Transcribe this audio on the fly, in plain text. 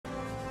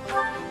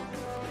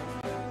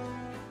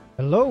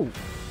Hello,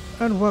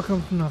 and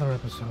welcome to another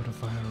episode of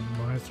Fire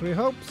and My Three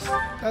Hopes.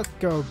 Let's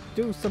go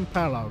do some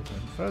parallels,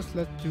 and first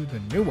let's do the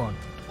new one.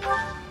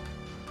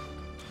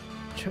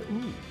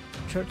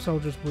 Church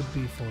Soldiers would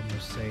be for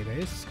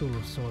Mercedes, School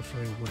of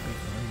Sorcery would be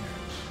for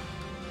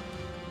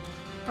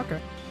Inez.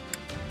 Okay.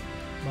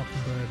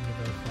 Mockingbird,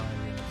 Nivel Fire,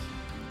 yes.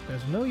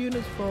 There's no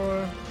units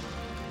for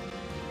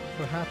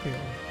Happy.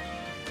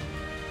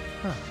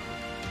 Huh.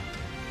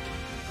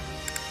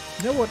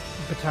 You know what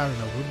battalion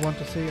I would want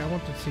to see? I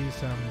want to see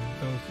some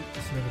those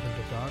slivered in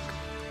the dark.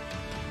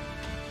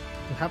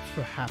 Perhaps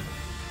for Happy.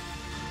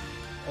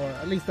 Or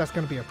at least that's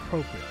going to be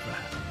appropriate for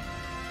Happy.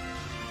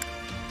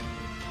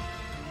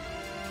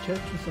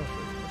 Church and Sorcery.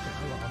 Okay,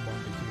 I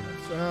want these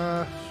units.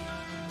 I'm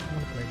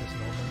going to play this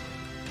normal,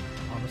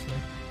 honestly.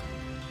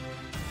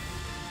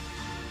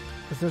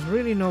 Because there's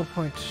really no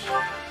point.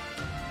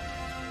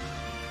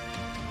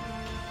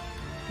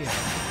 Yeah.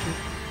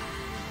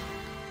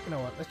 You know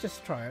what? Let's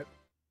just try it.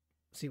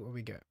 See what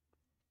we get.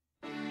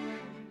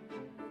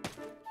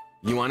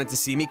 You wanted to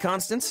see me,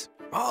 Constance?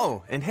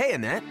 Oh, and hey,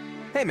 Annette.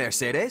 Hey,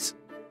 Mercedes.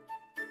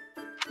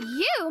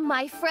 You,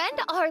 my friend,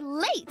 are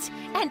late,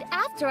 and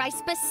after I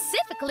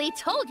specifically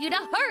told you to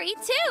hurry,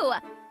 too!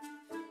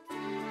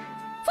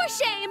 For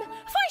shame!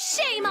 For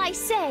shame, I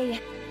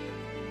say!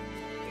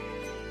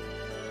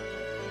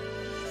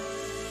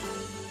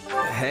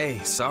 Hey,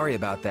 sorry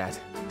about that.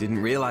 Didn't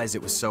realize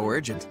it was so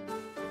urgent.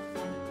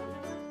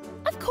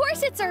 Of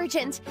course it's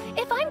urgent!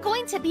 If I'm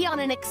going to be on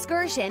an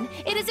excursion,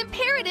 it is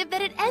imperative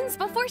that it ends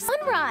before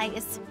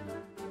sunrise!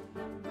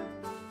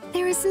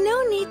 There is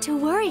no need to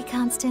worry,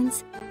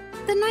 Constance.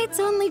 The night's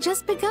only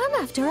just begun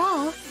after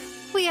all.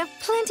 We have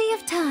plenty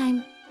of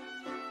time.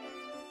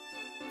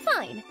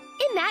 Fine.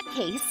 In that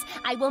case,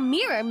 I will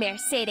mirror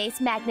Mercedes'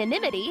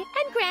 magnanimity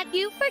and grant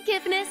you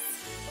forgiveness.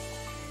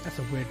 That's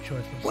a weird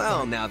choice.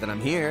 Well, now that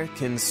I'm here,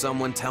 can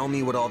someone tell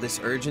me what all this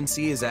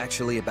urgency is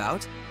actually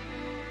about?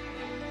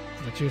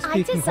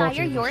 I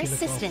desire your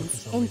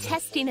assistance in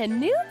testing a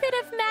new bit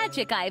of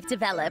magic I've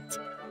developed.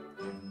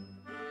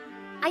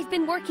 I've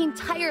been working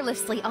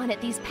tirelessly on it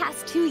these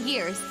past 2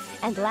 years,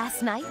 and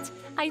last night,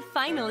 I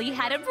finally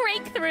had a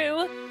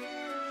breakthrough.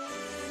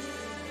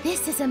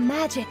 This is a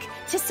magic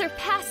to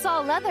surpass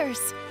all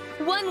others,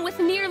 one with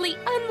nearly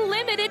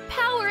unlimited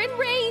power and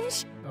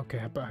range.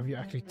 Okay, but have you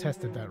actually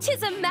tested that?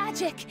 Tis a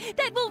magic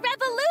that will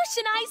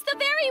revolutionize the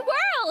very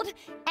world,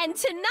 and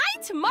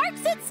tonight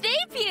marks its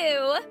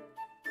debut.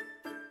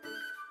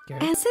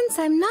 Okay. And since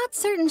I'm not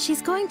certain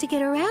she's going to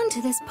get around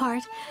to this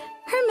part,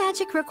 her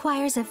magic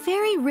requires a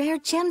very rare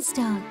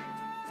gemstone.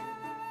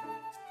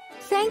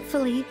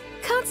 Thankfully,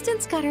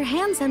 Constance got her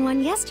hands on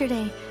one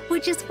yesterday,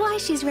 which is why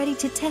she's ready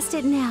to test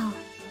it now.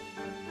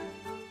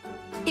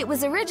 It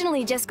was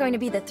originally just going to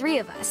be the 3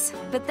 of us,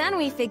 but then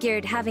we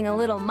figured having a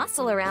little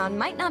muscle around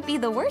might not be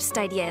the worst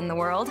idea in the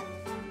world.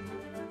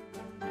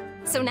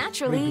 So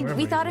naturally,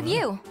 we thought of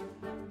you.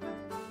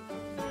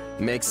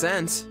 Makes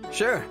sense.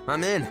 Sure,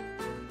 I'm in.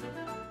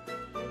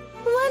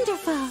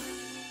 Wonderful.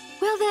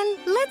 Well then,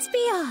 let's be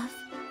off.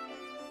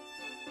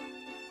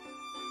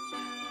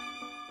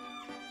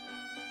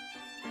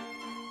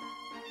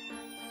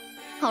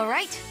 All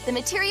right, the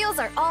materials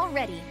are all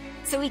ready,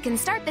 so we can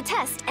start the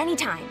test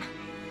anytime.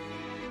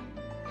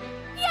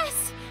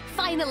 Yes!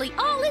 Finally,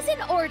 all is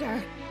in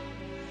order!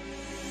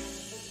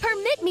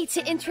 Permit me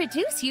to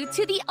introduce you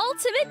to the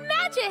ultimate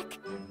magic!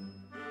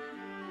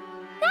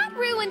 That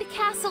ruined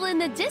castle in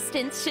the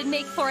distance should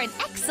make for an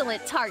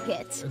excellent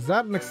target. Is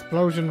that an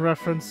explosion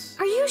reference?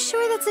 Are you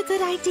sure that's a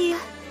good idea?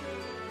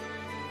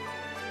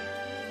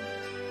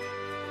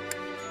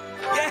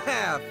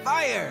 Yeah,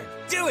 fire!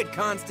 Do it,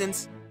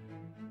 Constance!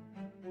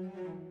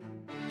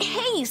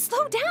 Hey,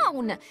 slow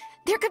down!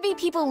 There could be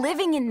people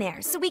living in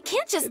there, so we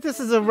can't just...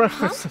 This is a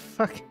reference to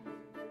fucking...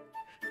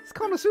 It's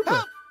Konosuba.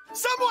 Help!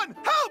 Someone,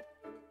 help!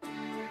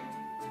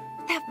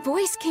 That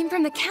voice came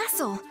from the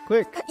castle.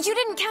 Quick, You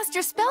didn't cast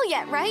your spell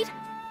yet, right?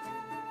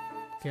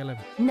 kill him.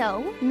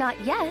 No, not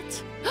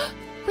yet.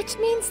 Which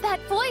means that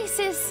voice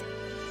is...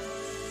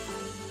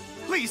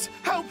 Please,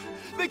 help!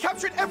 They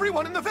captured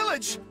everyone in the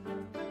village!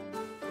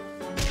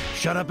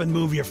 Shut up and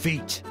move your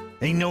feet.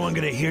 Ain't no one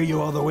gonna hear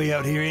you all the way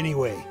out here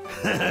anyway.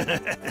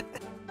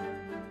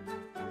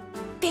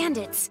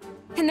 Bandits.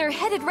 And they're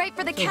headed right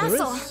for the So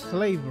castle. there is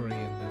slavery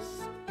in this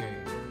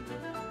game.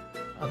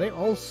 Are they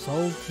all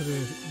sold to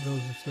those who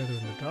slither in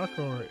the dark,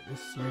 or is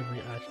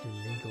slavery actually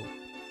legal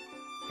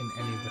in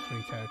any of the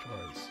 3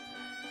 territories?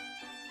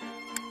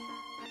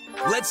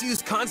 Let's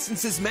use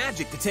Constance's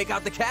magic to take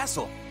out the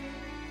castle.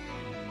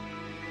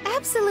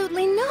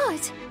 Absolutely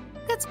not.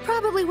 That's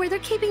probably where they're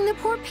keeping the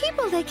poor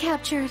people they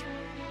captured.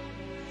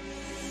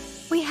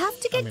 We have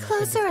to get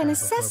closer and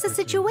assess the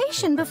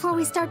situation before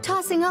we start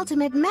tossing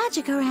ultimate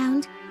magic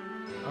around.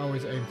 I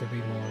always aim to be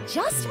more...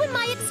 Just when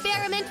my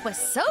experiment was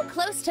so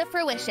close to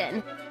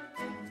fruition.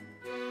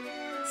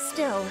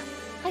 Still,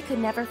 I could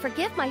never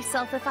forgive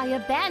myself if I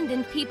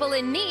abandoned people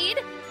in need.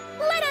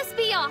 Let us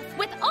be off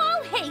with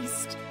all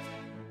haste!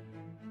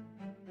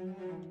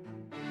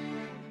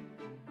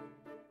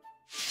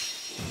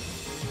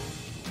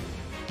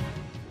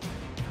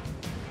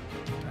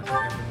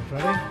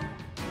 ready?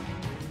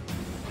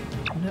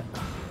 No.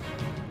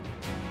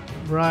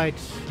 Right,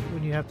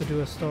 when you have to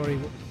do a story,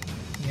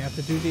 you have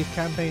to do these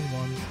campaign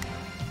ones,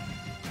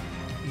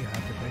 you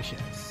have to play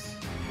chess.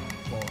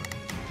 Boring.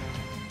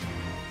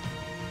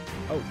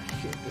 Oh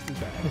shit, this is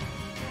bad.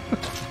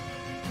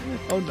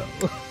 Oh no.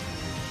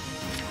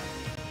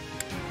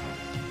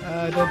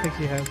 I don't think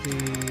she has the...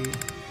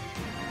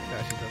 No,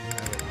 she doesn't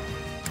have it.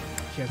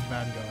 She has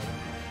Vanguard.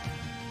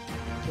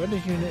 When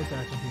does unit is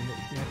active unit?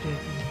 You have to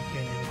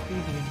gain an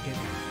speed and get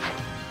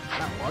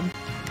that one.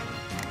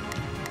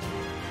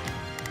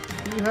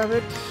 Do you have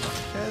it?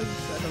 Sheds?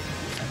 I don't think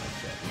you have it,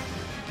 Sheds.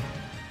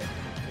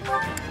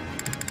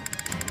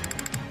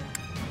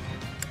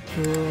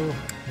 Cool.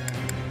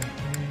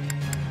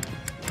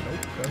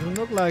 Nope, doesn't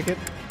look like it.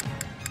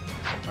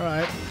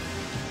 Alright.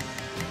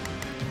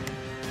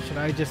 Should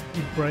I just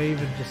be brave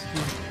and just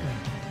use...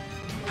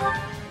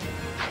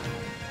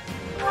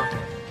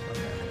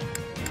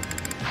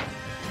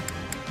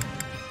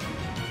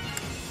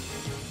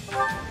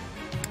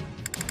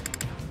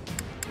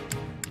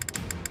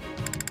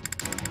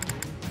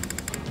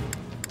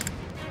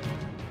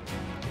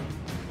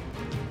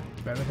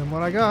 Better than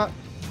what I got.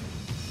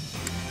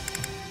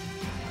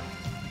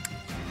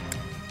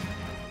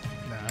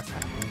 Nah, that's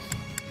happens.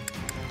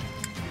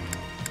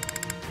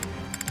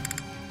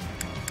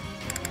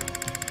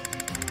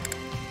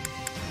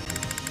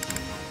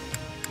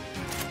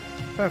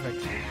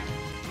 Perfect.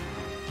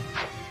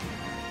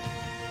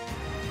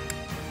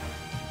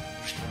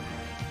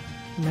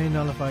 May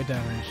nullify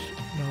damage,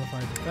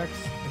 nullifies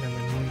effects, and then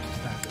renews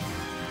status.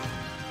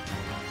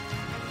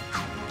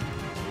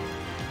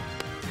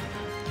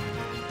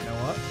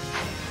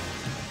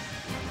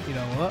 You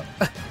know what?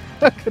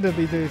 I'm gonna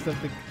be doing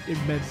something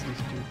immensely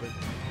stupid.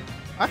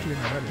 Actually,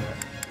 not ready yet.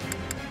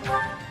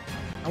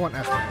 I want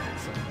Astronaut,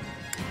 so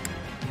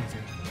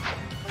easy.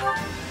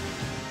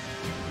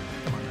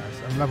 Come on, guys.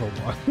 I'm level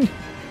 1.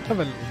 Have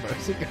a little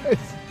mercy,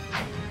 guys.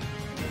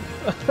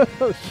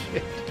 Oh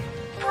shit.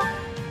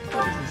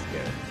 This is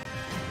scary.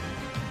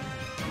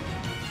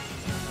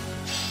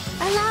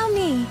 Allow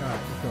me.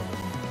 Alright, let's go.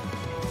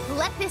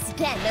 Let this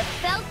den of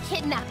fell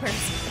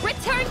kidnappers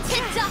return to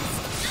dust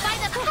by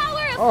the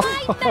power of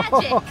my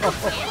magic!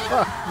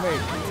 Fuck me.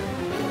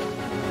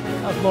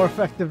 That's more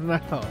effective than I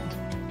thought.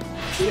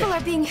 People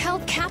are being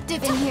held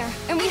captive in here,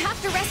 and we have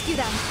to rescue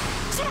them.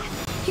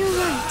 You're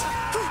right.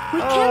 We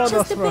can't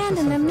just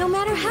abandon them, no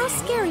matter how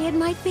scary it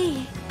might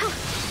be.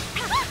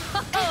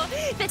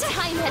 The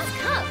time has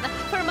come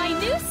for my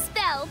new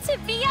spell to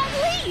be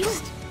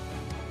unleashed!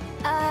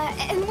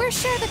 And we're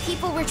sure the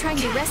people we're trying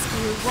to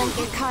rescue won't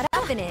get caught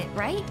up in it,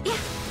 right?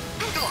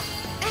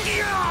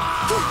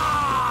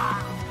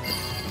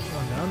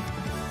 One down.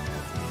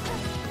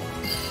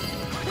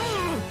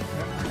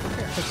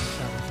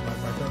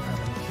 I don't have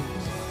any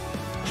keys.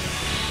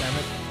 Damn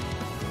it.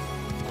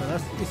 So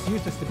that's, it's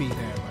useless to be there,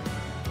 right?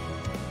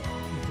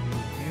 Need to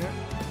move here.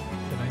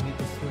 Then I need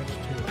to switch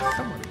to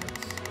someone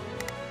else.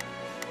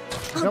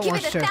 I'll give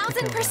it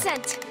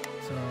 1,000%.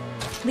 So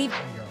Leave.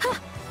 there you go.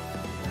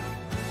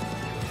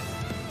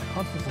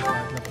 Constance is at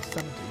level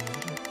 70.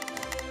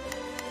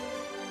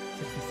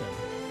 67.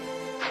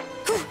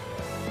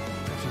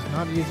 If she's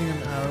not using an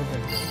arrow,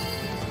 then...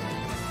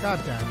 God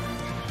damn it.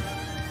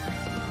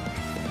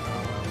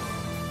 Oh well.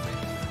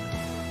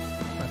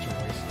 Such a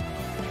waste.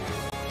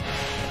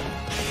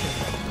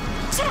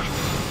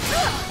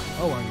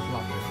 Oh, well, you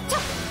blocked it.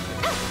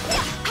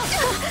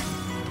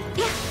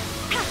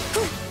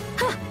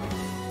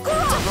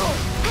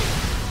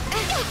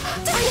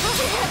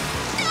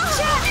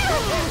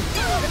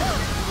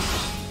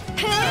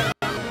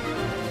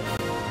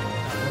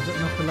 Was it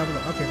enough to level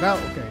up? Okay, now,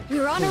 okay.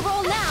 We're on a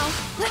roll now.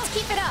 Let's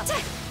keep it up.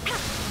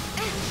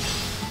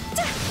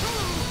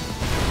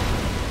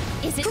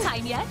 Is it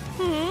time yet?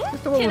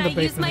 Just the one Can with I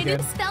the use my basement new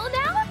again. spell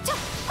now?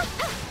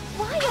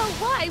 Why oh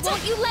why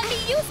won't you let me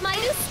use my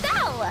new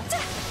spell?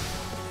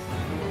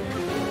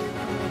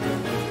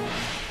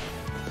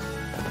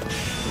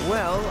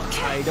 Well,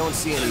 I don't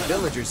see any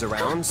villagers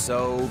around,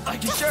 so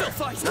sure,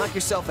 knock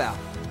yourself out.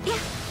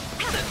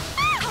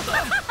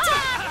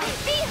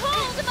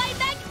 Behold my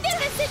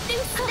magnificent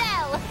new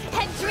spell,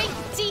 and drink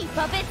deep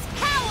of its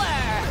power!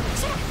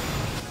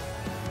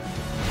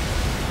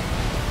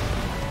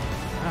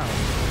 Wow.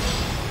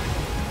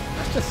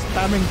 That's just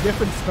spamming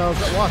different spells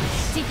at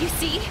once. Did you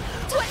see?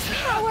 What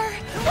power!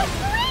 What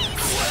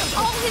grace!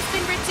 All has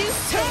been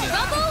reduced to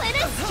rubble in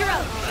a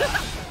stroke!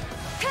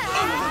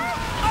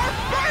 Our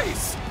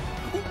base!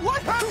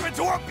 What happened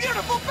to our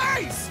beautiful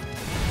base?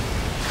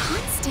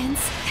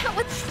 Constance, that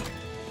was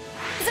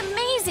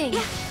amazing.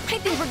 I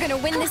think we're gonna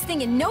win this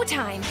thing in no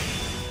time.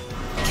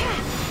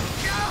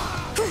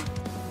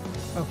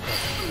 Oh,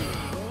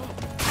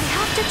 I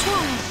have to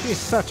try. he's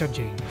such a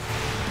genius.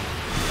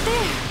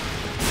 There.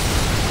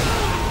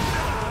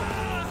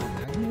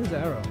 I can use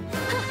arrow.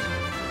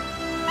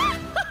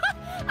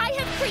 I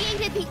have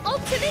created the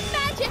ultimate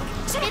magic!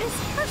 It is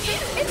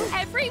perfect in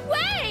every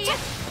way!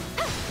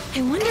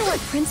 I wonder what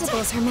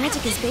principles her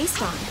magic is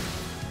based on.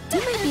 You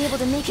might be able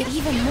to make it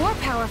even more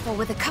powerful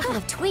with a couple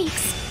of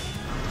tweaks.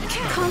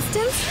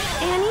 Constance,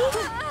 Annie,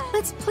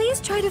 let's please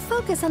try to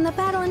focus on the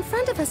battle in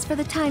front of us for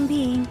the time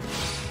being.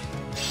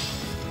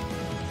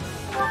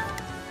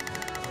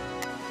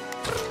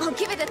 I'll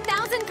give it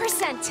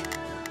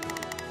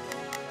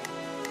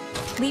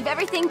 1000%. Leave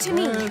everything to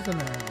me.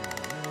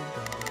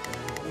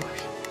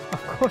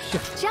 Of course you...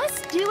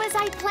 Just do as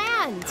I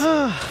planned.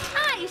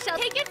 I shall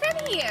take it from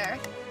here.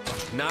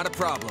 Not a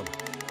problem.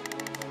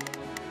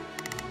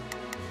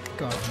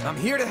 God, I'm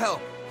here to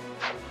help.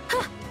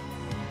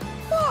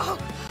 Whoa!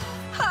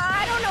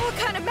 I don't know what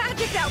kind of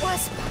magic that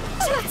was.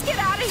 Let's get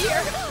out of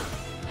here.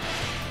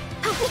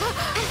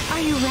 Are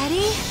you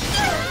ready?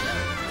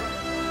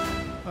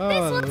 oh, This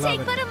will love take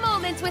it. but a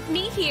moment with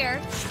me here.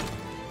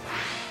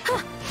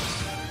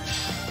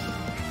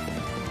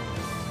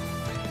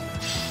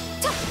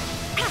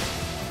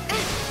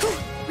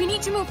 We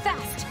need to move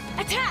fast.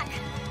 Attack!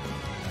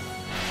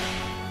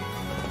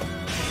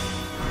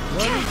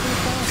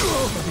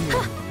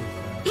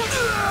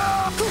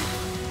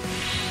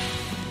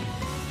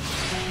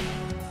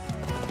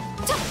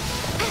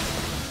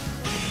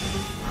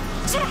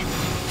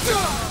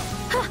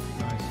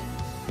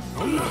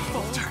 Running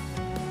too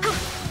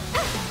fast?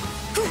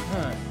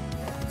 Alright.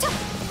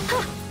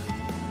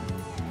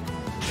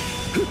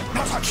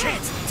 Now's our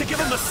chance to give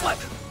him the slip.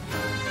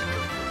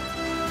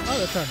 Oh,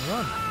 they're trying to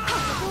run.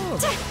 Oh.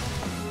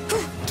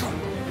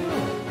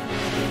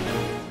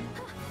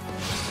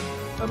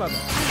 How about that?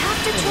 I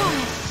have to try.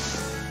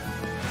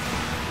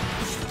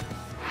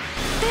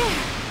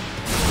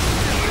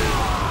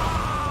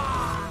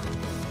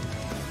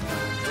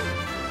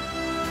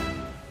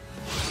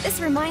 This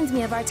reminds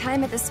me of our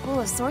time at the School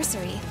of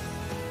Sorcery.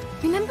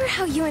 Remember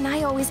how you and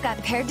I always got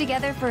paired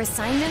together for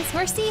assignments,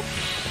 Mercy?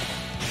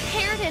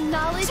 Paired in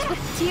knowledge with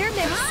dear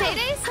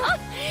Mercedes? Oh,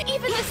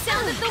 even the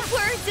sound of the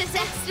words is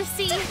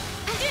ecstasy.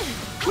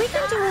 We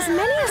can do as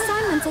many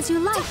assignments as you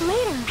like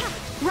later.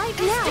 Right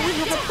now, we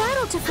have a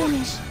battle to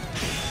finish.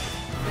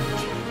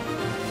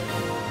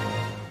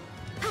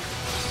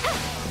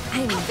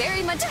 I'm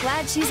very much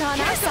glad she's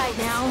on our side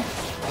now.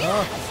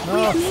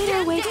 We've made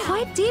our way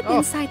quite deep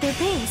inside their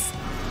base.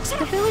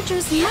 The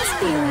villagers must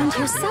be around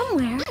here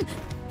somewhere.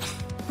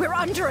 We're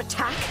under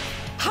attack?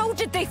 How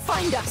did they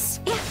find us?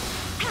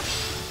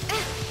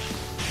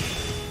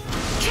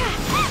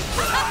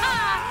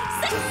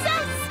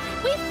 Success!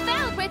 We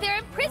found where they're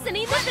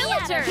imprisoning the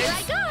villagers. Here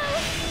I go.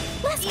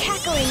 Less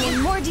cackling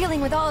and more dealing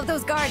with all of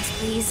those guards,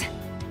 please.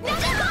 Now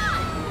come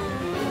on!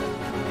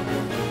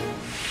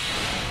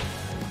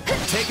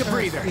 Take a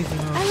breather.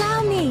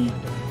 Allow me.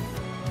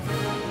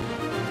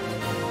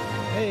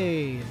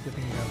 Hey, good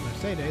thing you got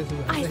Mercedes. Who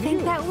has I a think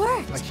heal. that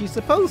worked. Like she's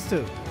supposed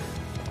to.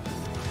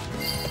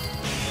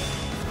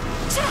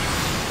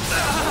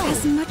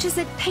 As much as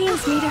it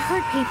pains me to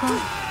hurt people,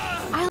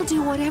 I'll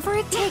do whatever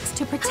it takes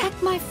to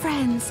protect my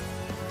friends.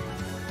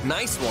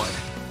 Nice one.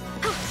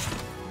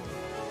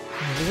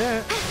 Maybe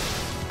that. We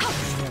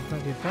have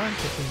plenty of time,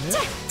 15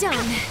 minutes.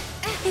 Done.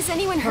 Is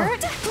anyone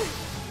hurt?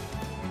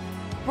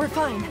 We're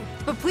fine,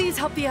 but please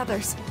help the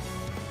others.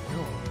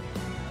 No.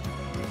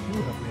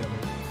 You help the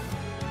others.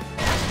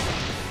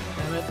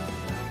 Damn it.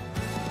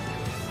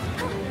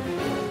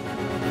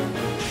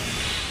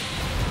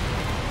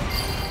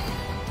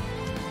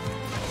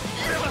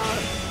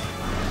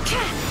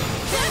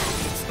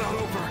 It's not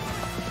over.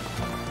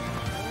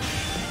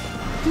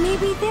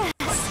 Maybe this.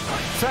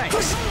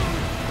 Thanks.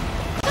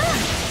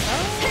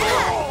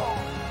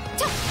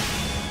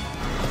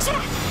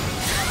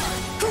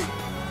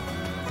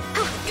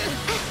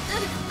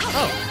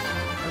 Oh,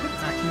 I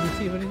didn't actually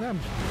receive any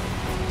damage.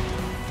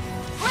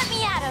 Let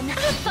me at him.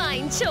 A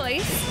fine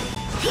choice.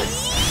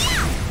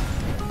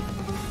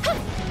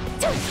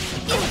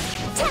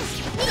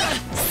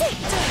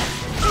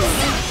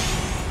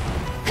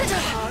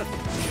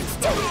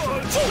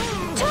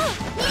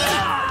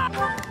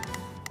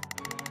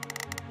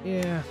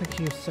 Yeah, I think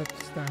she's set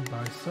to stand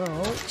by, so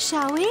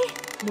Shall we?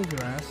 move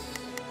your ass.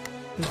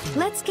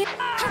 Let's get...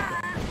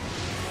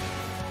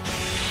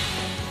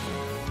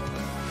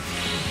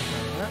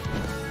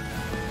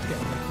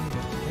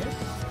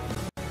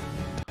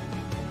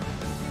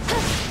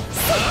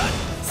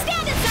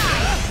 Stand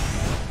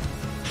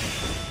aside!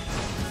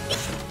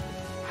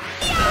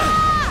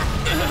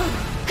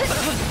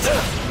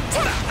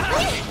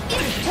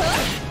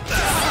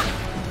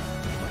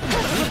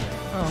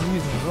 Oh, I'm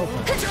using a rope.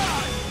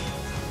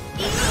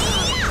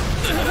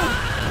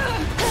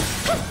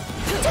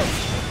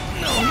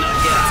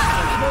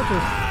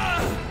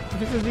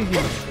 This is easy.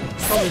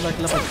 Probably like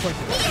level 20.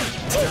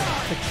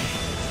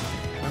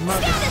 I'm not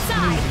Stand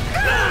aside!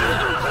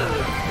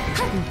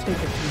 You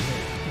take it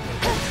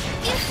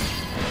easy.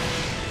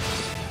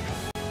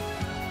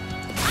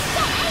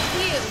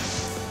 You!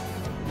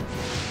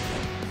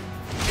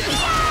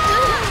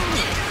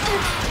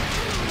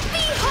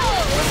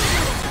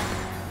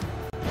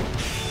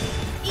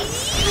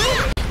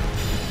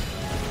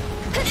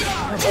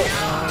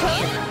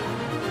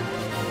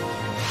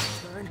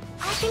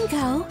 I can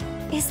go.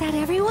 Is that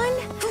everyone?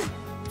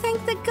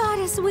 Thank the god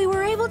Gladys, we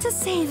were able to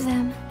save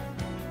them.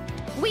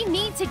 We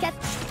need to get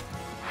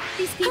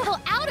these people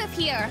out of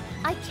here.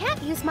 I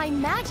can't use my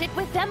magic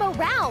with them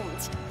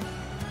around.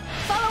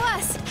 Follow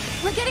us.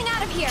 We're getting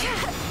out of here.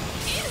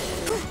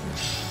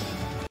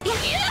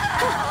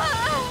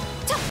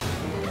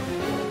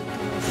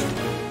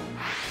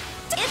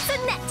 It's a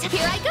net.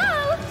 Here I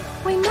go.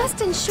 We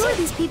must ensure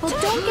these people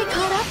don't get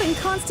caught up in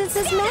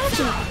Constance's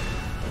magic.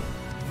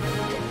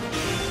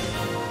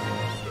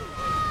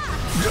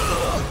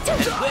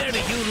 And where do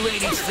you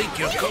ladies think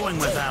you're going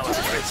with our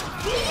prison?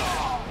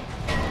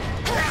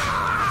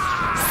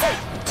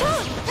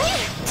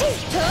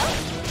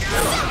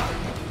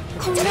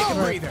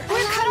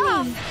 We're cut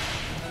off.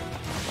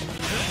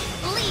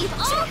 Leave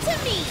all to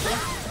me.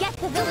 Get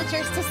the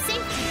villagers to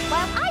safety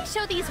while I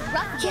show these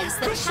ruffians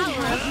the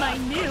power of my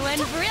new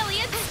and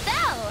brilliant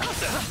spell.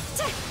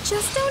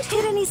 Just don't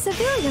hit any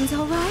civilians,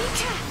 all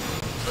right?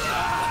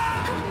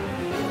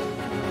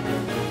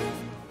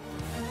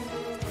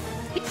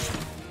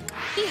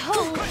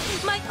 Behold,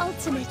 my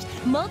ultimate,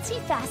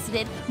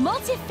 multifaceted,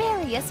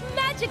 multifarious,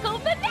 magical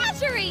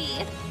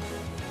menagerie!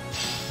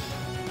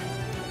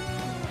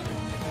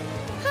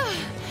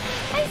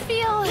 I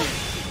feel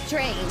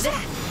drained.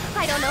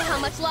 I don't know how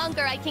much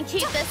longer I can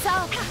keep this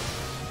up.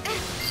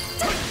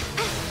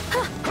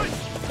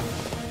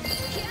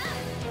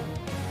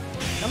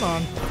 Come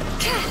on.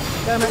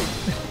 Damn it.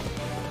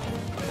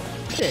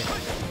 Shit.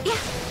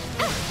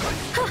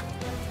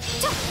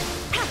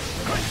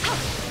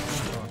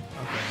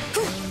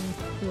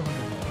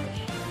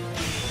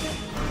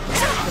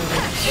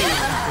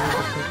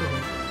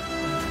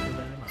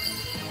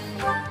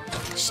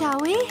 Shall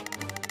we?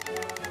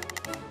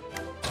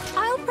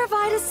 I'll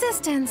provide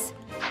assistance.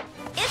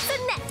 It's a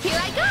net. Here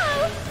I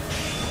go.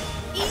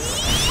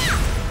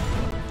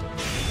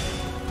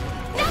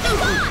 Now go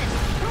on.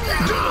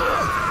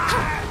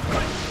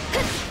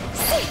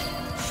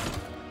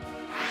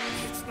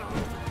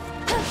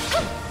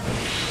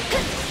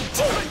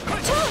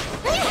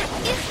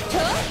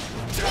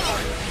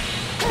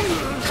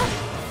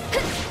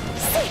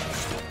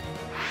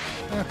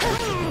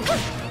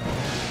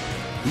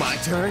 My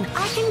turn?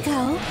 I can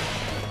go.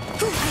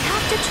 I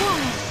have to try.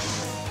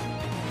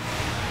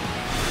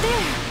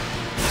 There.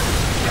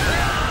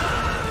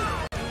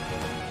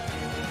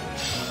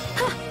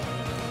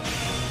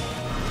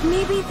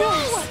 Maybe this.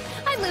 Oh,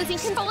 I'm losing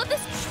control of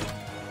this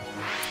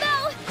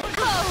spell.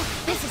 Oh,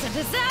 this is a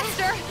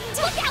disaster.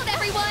 Look out,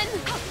 everyone.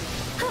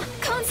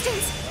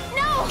 Constance,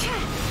 no!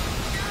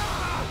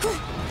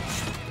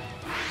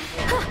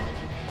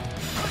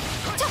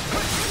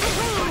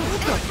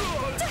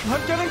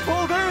 I'm getting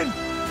pulled in!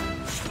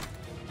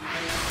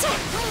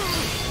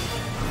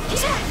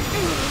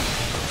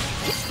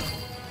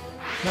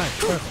 Nice,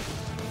 perfect.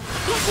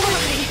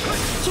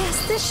 Yes,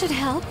 this should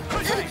help.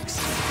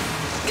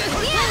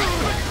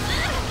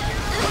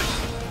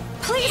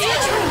 Please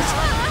retreat!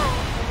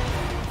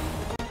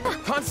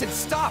 Constance,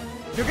 stop!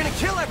 You're gonna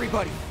kill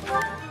everybody!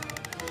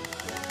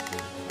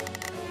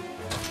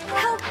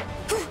 Help!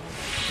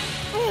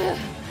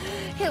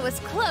 It was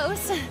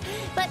close,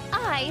 but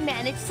I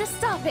managed to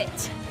stop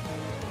it.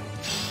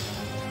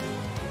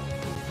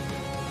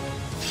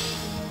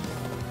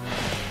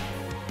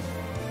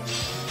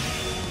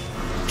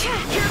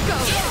 Here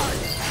goes!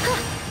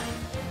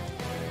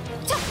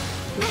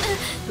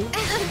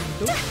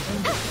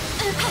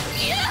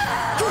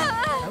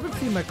 I haven't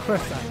seen my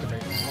crest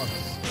activate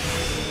once.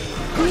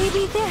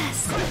 Maybe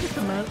this.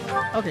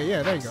 Okay,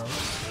 yeah, there you go.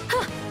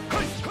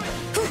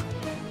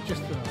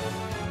 Just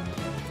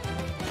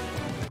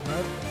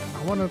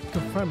I want to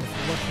confirm if it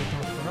works with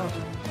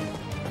Nosferatu.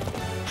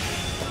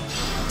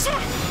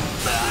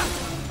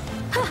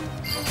 I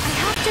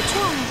have to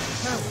try.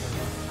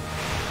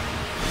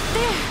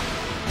 There.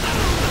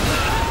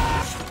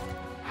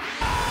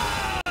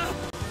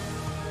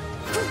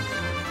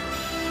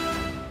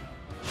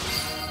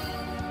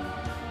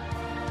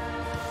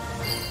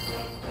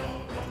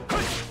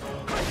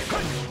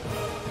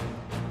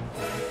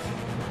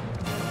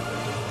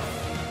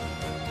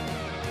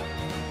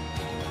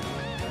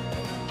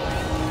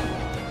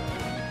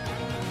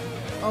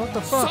 Oh, what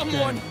the fuck?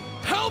 Someone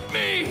help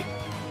me!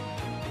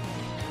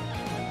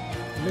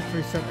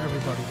 Literally sent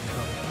everybody to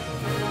trouble.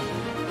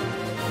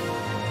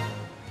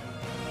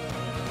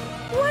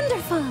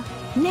 Wonderful.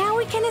 Now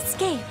we can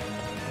escape.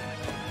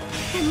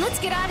 Then let's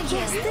get out of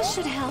here. Yes, this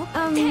should help.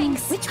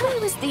 Thanks. Which way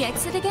was the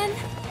exit again?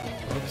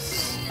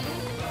 Oops.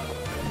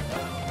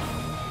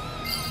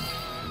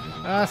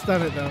 That's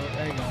not it though.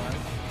 There you go, man.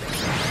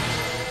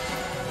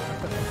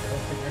 I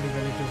don't think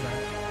anybody does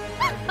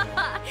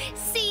that.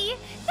 See?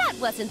 That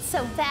wasn't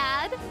so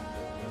bad.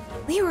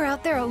 We were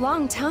out there a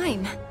long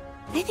time.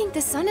 I think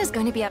the sun is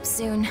going to be up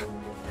soon.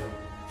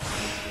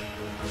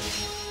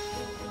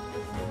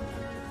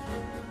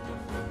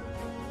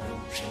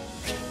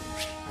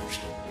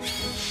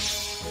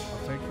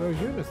 I'll take those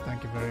units,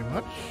 thank you very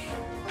much.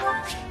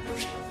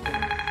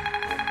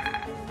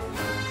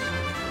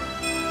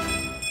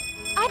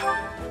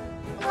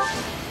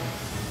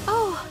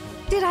 Oh,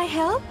 did I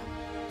help?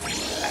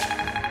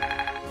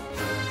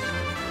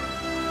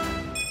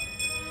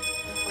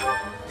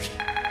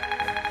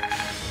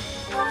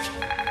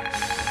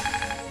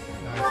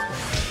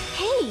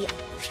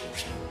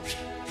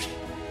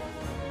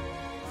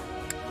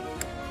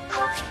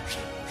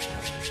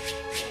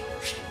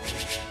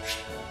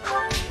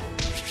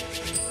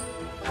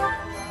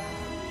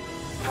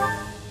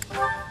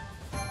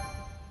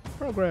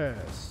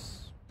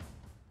 Progress.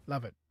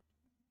 Love it.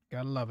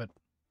 Gotta love it.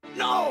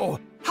 No!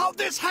 How'd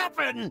this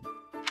happen?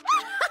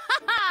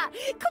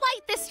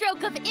 Quite the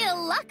stroke of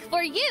ill luck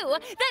for you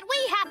that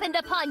we happened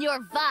upon your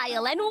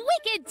vile and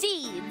wicked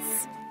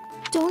deeds.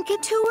 Don't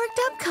get too worked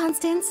up,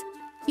 Constance.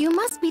 You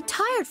must be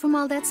tired from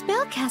all that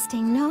spell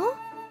casting, no?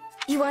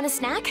 You want a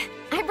snack?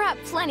 I brought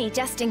plenty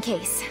just in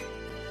case.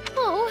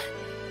 Oh,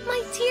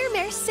 my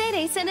dear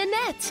Mercedes and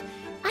Annette,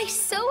 I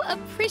so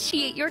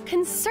appreciate your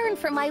concern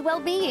for my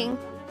well-being.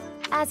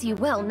 As you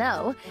well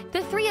know,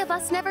 the three of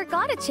us never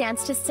got a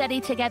chance to study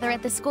together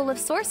at the School of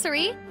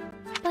Sorcery.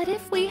 But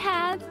if we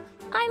had,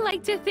 I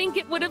like to think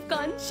it would have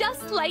gone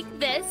just like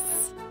this.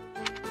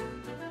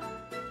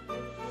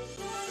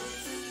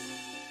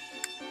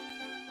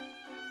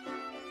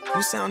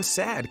 You sound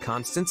sad,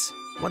 Constance.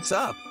 What's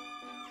up?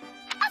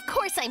 Of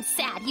course I'm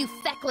sad, you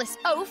feckless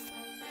oaf.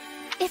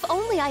 If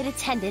only I'd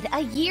attended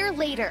a year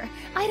later,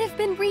 I'd have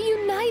been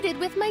reunited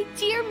with my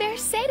dear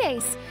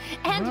Mercedes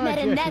and met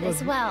Annette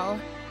as well.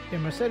 Yeah,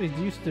 Mercedes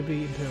used to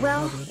be into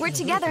Well, we're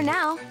together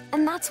now,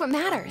 and that's what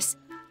matters.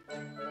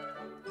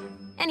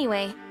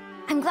 Anyway,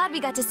 I'm glad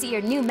we got to see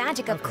your new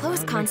magic up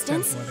close,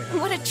 Constance.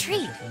 What a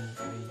treat!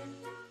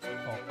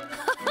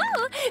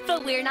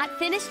 But we're not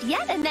finished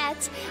yet,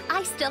 Annette.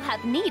 I still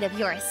have need of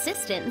your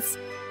assistance.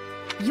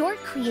 Your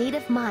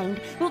creative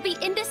mind will be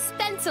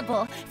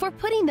indispensable for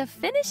putting the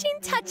finishing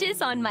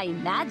touches on my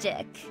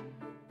magic.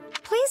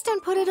 Please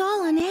don't put it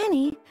all on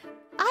Annie.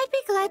 I'd be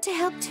glad to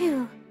help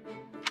too.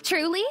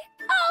 Truly?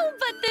 Oh,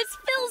 but this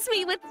fills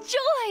me with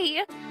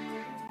joy!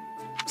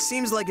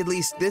 Seems like at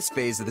least this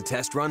phase of the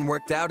test run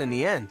worked out in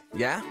the end,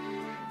 yeah?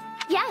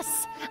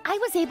 Yes, I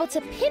was able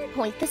to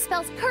pinpoint the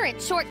spell's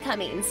current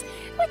shortcomings,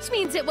 which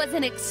means it was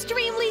an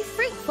extremely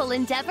fruitful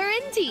endeavor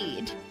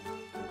indeed.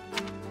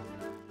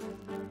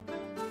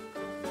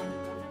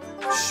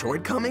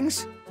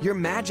 Shortcomings? Your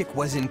magic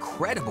was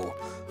incredible.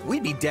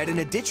 We'd be dead in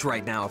a ditch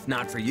right now if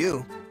not for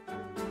you.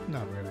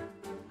 Not really.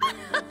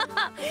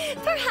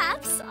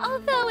 Perhaps,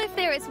 although if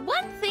there is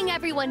one thing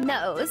everyone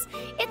knows,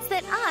 it's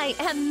that I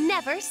am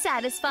never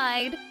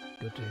satisfied.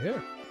 Good to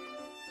hear.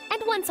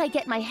 And once I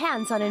get my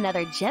hands on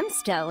another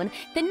gemstone,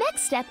 the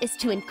next step is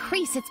to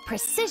increase its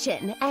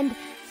precision and...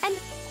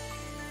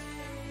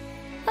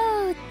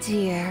 Oh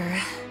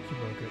dear. She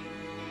broke it.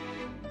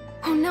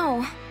 Oh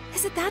no,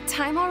 is it that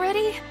time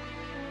already?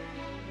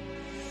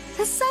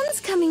 The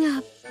sun's coming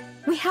up.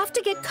 We have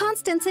to get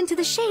Constance into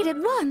the shade at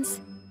once.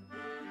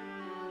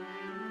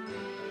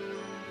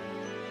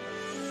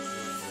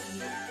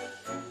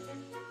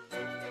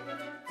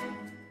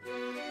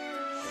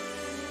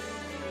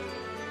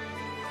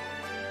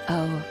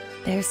 Oh,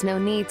 there's no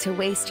need to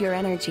waste your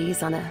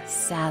energies on a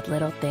sad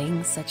little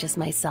thing such as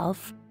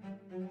myself.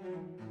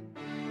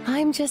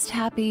 I'm just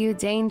happy you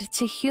deigned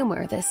to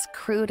humor this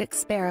crude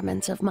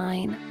experiment of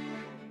mine.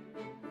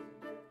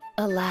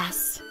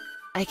 Alas,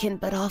 I can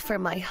but offer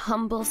my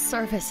humble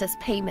service as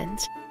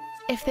payment.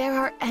 If there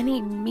are any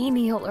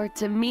menial or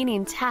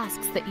demeaning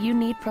tasks that you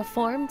need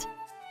performed,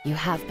 you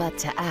have but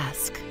to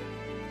ask.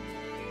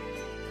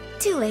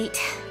 Too late.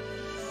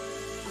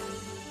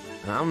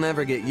 I'll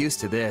never get used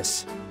to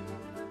this.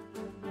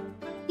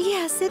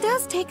 Yes, it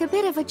does take a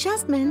bit of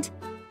adjustment.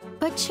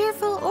 But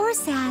cheerful or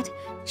sad,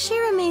 she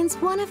remains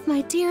one of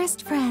my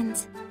dearest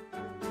friends.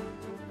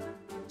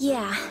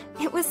 Yeah,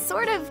 it was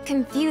sort of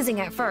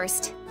confusing at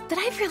first, but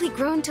I've really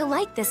grown to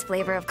like this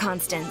flavor of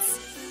Constance.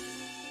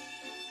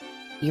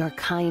 Your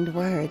kind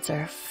words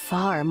are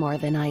far more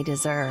than I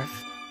deserve.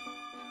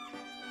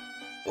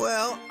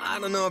 Well, I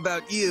don't know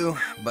about you,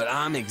 but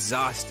I'm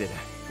exhausted.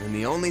 And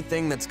the only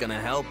thing that's gonna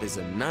help is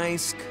a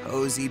nice,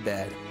 cozy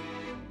bed.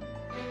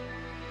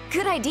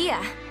 Good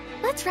idea.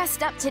 Let's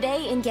rest up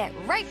today and get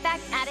right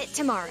back at it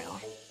tomorrow.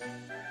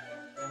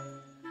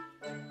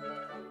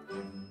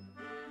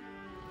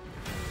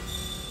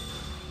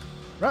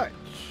 Right.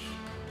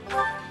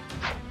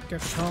 Get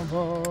the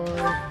convoy.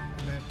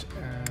 Annette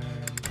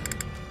and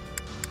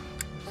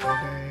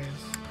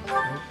Mercedes.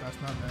 Nope, that's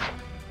not that.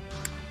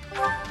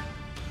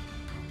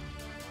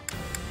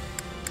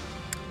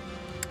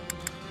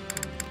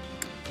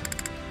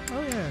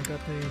 Oh yeah, I got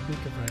the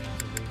beacon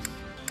versions of these.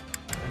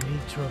 I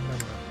need to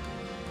remember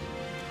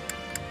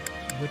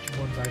which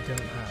ones I don't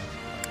have.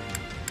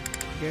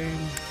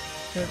 Game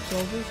Head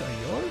Soldiers are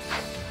yours.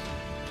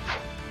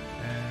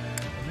 And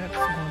the next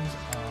ones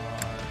are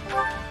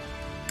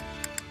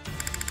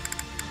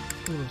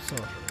School of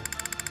Sorcery.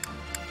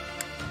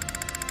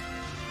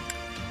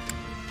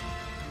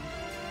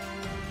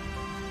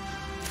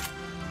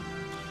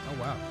 Oh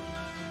wow.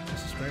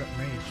 Just a straight up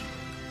mage.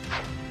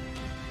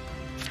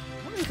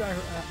 What is our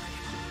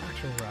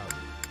actual route?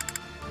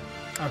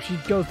 Oh, she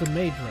goes the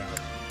mage route.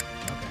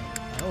 Okay.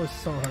 I always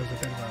saw her as a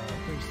bit of a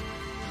priest.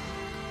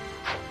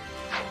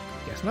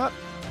 Guess not.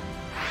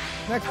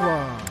 Next one.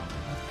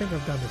 I think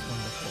I've done this one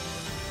before.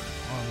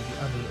 On the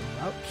other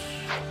route.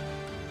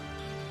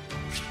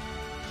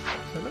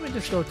 So let me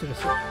just go to the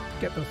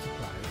get those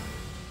supplies.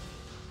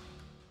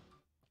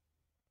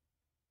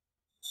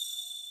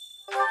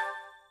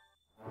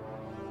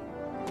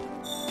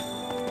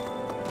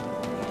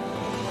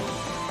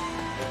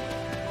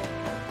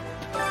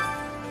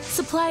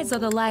 Supplies are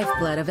the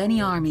lifeblood of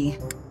any army.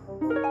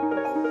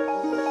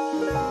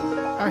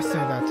 I say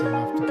that's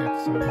enough to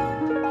get some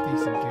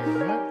decent gear,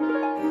 right?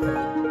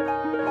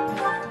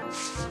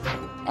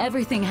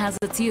 Everything has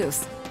its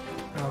use.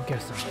 I'll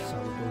guess I'll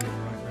sell the bullion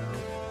right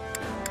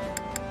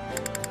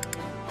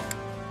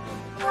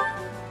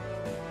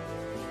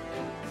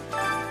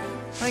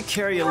now. I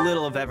carry a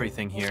little of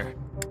everything here.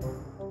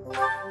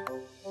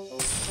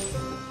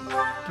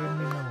 Give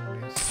me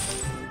noise.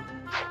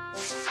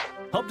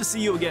 Hope to see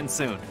you again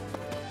soon.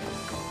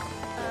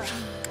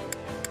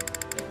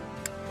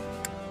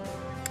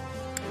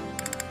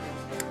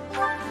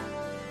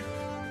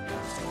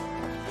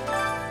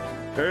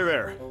 Hey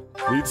there.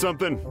 Need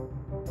something?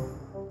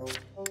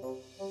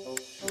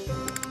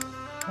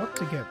 What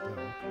to get, though?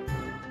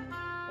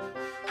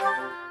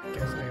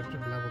 Guess I have to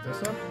level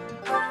this up.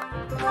 I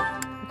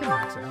can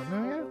max it out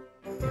now, yeah?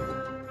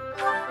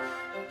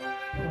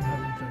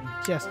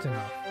 130. Just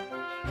enough.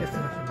 Just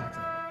enough to max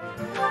it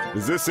out.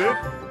 Is this it?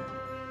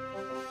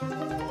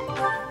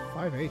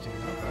 580,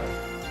 not bad.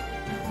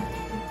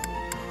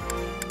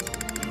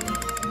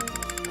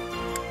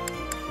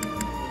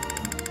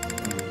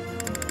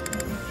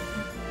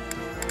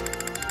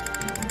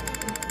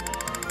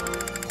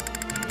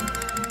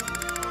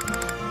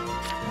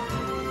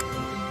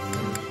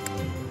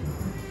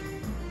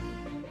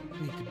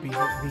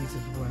 These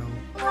as well.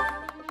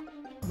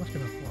 How much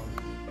can I afford?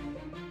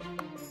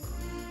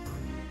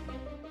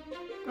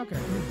 Okay,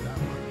 not that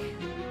much.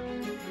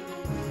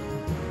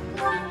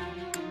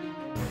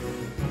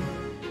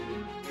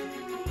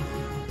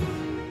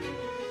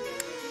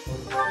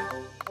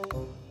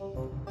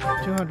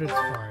 $200's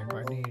fine, but I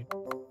need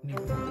more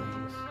of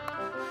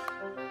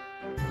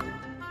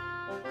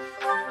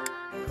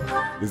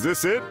these. Is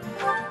this it?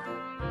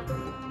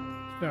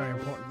 It's very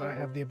important that I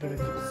have the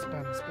ability to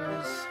spend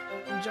spells.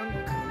 Junk.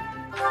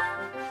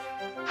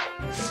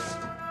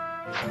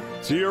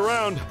 See you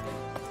around.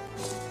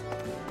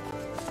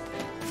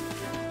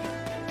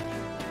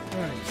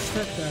 Alright,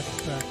 set that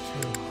back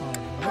to hard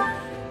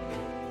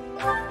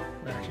mode.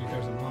 Actually,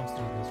 there's a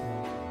monster in this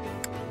one.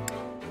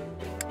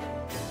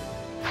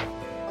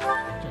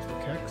 Just the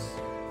kicks.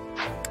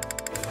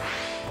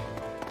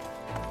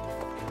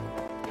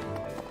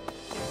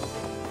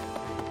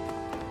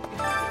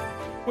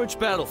 Which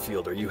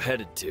battlefield are you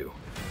headed to?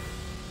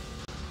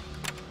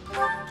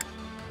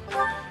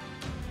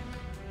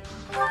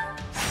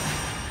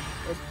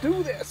 Let's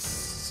do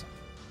this!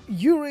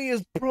 Yuri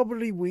is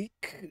probably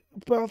weak,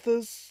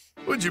 Balthus.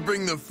 What'd you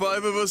bring the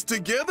 5 of us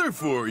together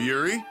for,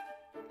 Yuri?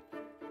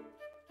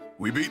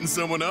 We beating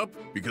someone up?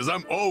 Because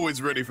I'm always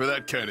ready for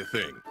that kind of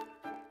thing.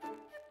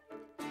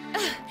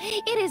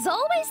 It is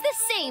always the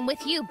same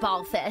with you,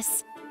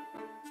 Balthus.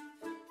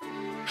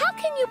 How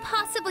can you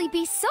possibly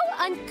be so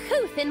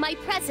uncouth in my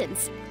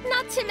presence?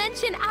 Not to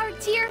mention our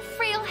dear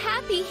frail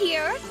Happy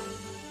here.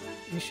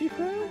 Is she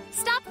frail?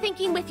 Stop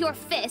thinking with your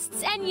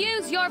fists and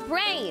use your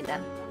brain.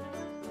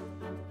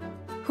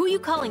 Who you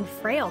calling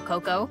frail,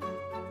 Coco?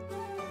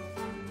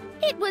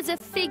 It was a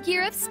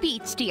figure of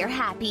speech, dear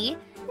Happy.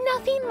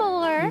 Nothing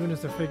more. Even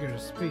as a figure of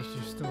speech,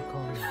 you're still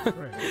calling her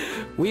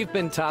frail. We've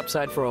been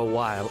topside for a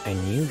while, and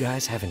you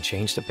guys haven't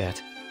changed a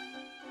bit.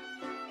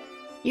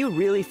 You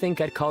really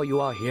think I'd call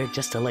you all here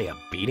just to lay a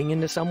beating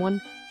into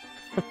someone?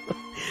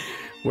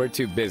 We're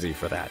too busy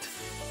for that.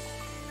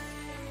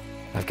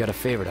 I've got a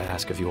favor to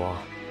ask of you all.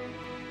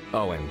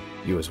 Oh, and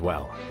you as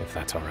well, if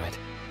that's all right.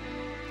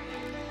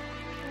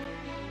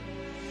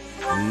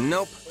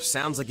 Nope.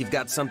 Sounds like you've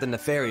got something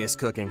nefarious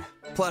cooking.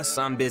 Plus,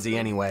 I'm busy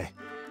anyway.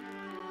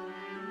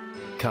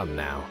 Come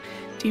now.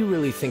 Do you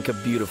really think a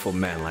beautiful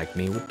man like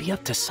me would be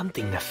up to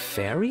something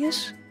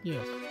nefarious?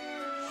 Yes.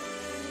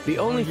 The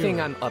only thing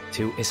I'm up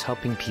to is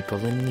helping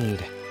people in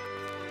need.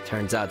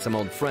 Turns out some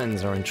old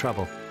friends are in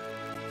trouble.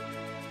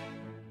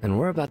 And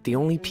we're about the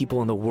only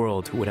people in the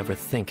world who would ever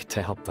think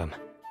to help them.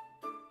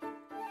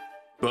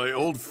 By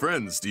old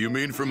friends, do you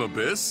mean from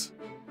Abyss?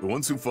 The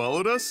ones who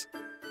followed us?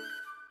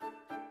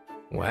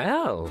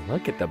 Well,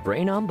 look at the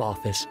brain on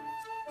Balthus.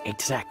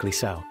 Exactly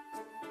so.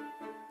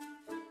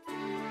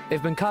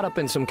 They've been caught up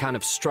in some kind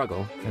of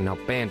struggle, and now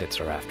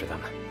bandits are after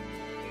them.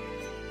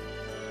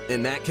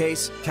 In that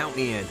case, count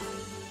me in.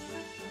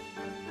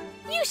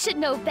 You should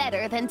know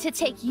better than to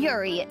take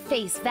Yuri at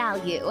face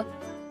value.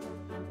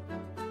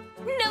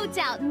 No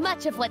doubt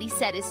much of what he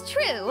said is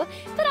true,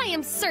 but I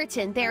am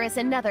certain there is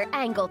another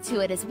angle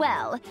to it as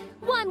well,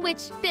 one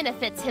which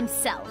benefits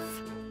himself.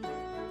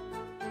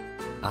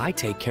 I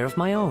take care of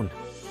my own.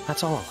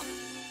 That's all.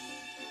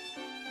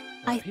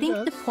 I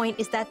think the point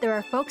is that there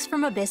are folks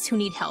from Abyss who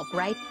need help,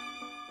 right?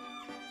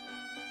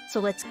 So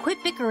let's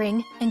quit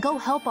bickering and go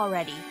help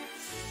already.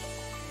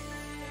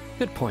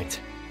 Good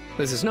point.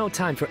 This is no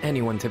time for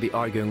anyone to be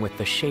arguing with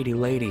the shady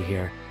lady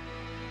here.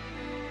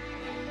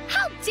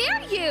 How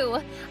dare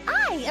you!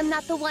 I am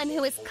not the one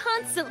who is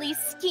constantly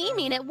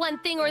scheming at one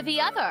thing or the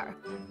other.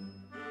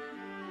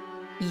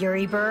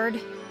 Yuri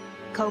Bird?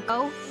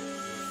 Coco?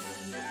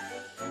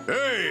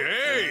 Hey,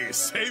 hey!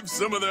 Save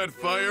some of that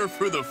fire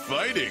for the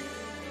fighting!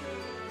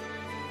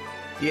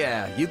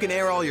 Yeah, you can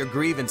air all your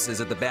grievances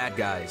at the bad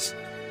guys.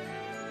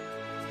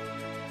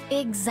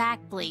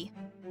 Exactly.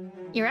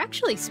 You're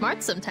actually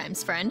smart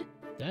sometimes, friend.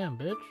 Damn,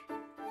 bitch.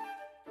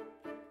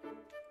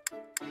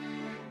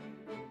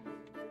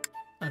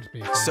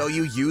 So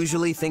you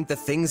usually think the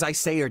things I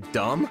say are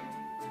dumb?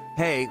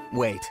 Hey,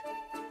 wait.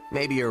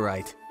 Maybe you're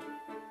right.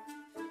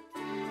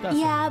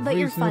 Yeah, but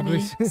you're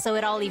funny, so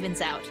it all evens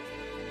out.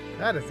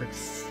 That is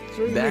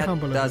extremely that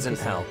humble. Doesn't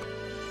help.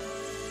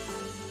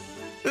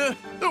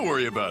 Don't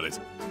worry about it.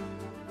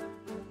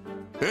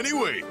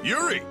 Anyway,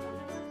 Yuri,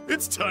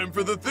 it's time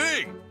for the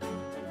thing.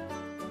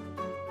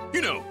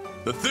 You know,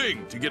 the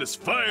thing to get us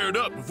fired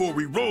up before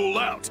we roll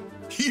out.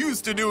 He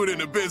used to do it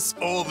in Abyss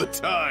all the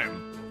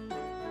time.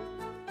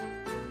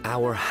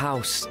 Our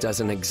house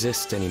doesn't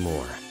exist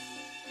anymore.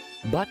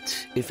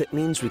 But if it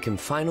means we can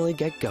finally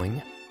get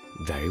going,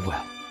 very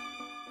well.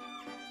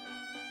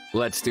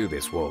 Let's do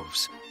this,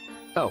 wolves.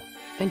 Oh,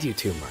 and you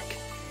too, Mark.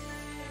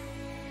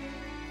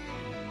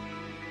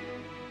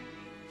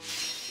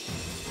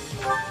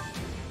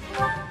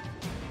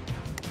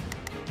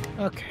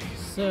 Okay,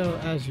 so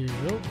as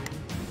usual.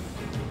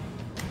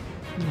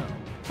 No.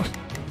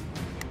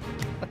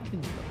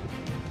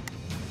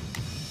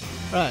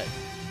 Right.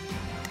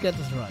 Let's get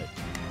this right.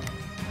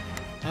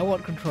 I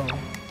want control.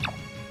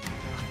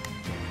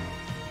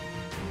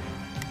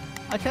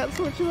 I can't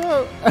switch you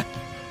out.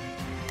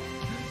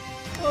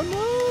 Oh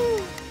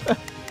no.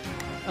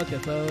 Okay,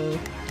 so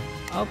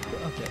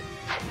okay.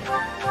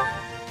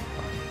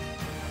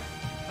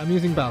 I'm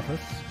using Balthus.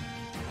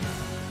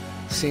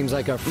 Seems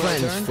like our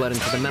friends fled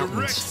into the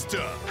mountains.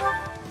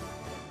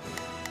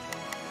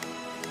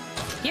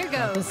 Here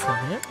goes.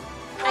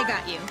 I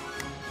got you.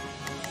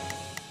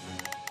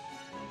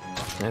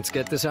 Let's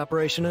get this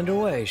operation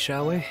underway,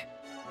 shall we?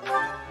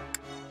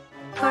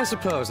 I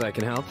suppose I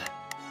can help.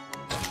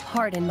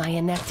 Pardon my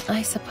inept.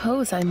 I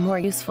suppose I'm more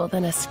useful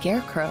than a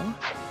scarecrow.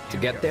 To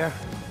get there,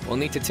 we'll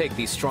need to take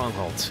these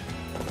strongholds.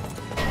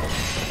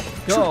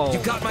 Go! You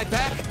got my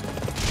back?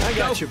 I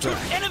got your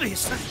back.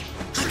 Enemies! I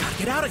gotta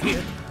get out of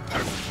here!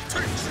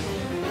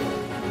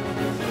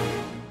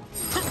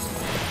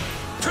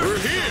 We're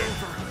here,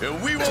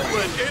 and we won't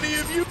let any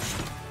of you...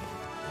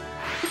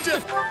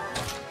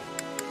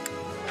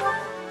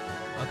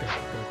 Okay,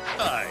 good.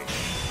 Aye.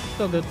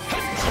 Still good.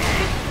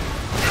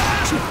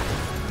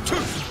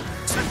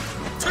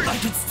 I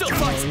can still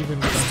fight! Even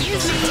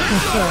Excuse me!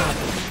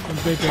 in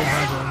big game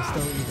Hydra, I'm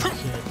still eating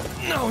shit.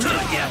 No,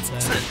 not yet!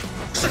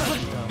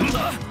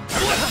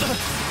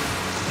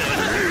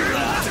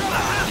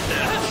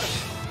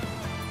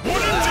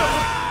 What a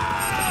joke!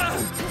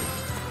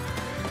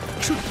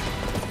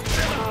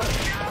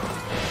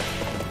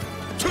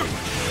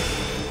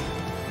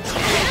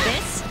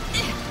 This?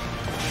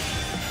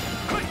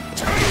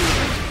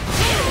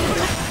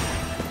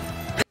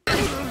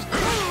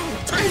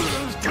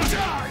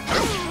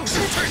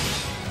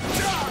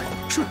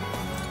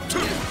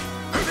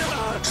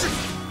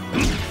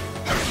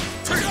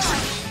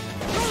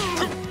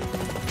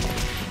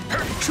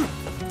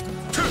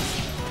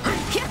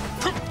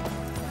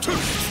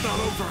 It's not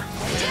over.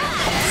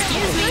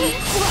 Excuse me!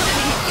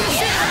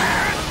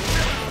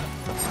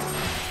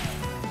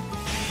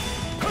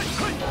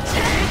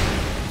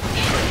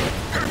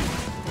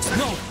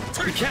 No,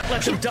 we can't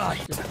let them die.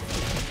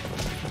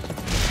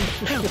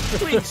 Help,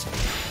 please.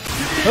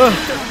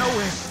 They're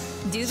nowhere.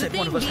 Do the Said thing,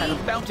 one of us had a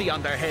Dee. bounty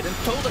on their head and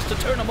told us to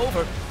turn them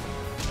over.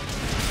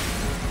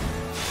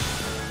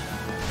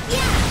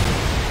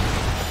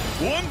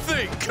 One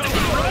thing coming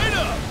right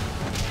up!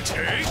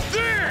 Take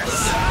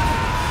this!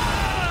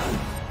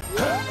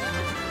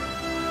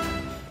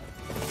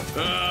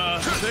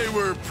 They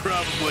were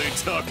probably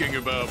talking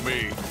about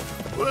me.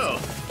 Well,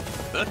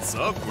 that's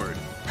awkward.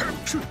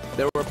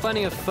 There were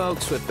plenty of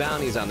folks with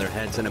bounties on their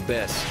heads in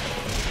Abyss.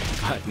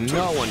 But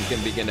no one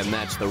can begin to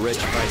match the rich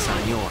price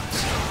on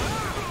yours.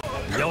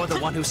 You're the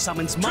one who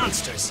summons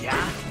monsters,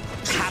 yeah?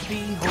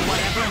 Happy or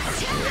whatever?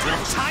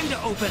 Well, time to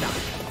open up.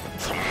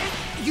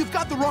 You've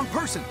got the wrong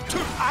person.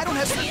 I don't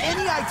have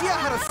any idea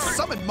how to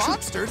summon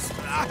monsters.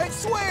 I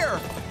swear.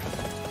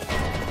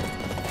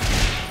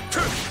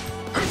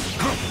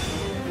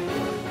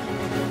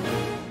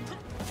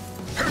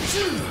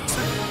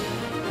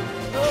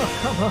 Oh,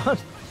 come on.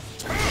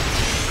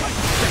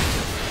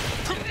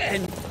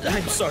 And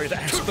I'm sorry to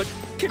ask, but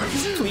can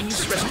you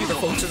please rescue the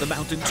folks in the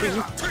mountain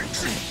too?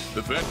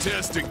 The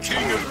fantastic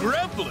king of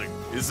grappling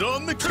is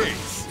on the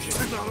case.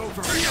 It's not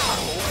over.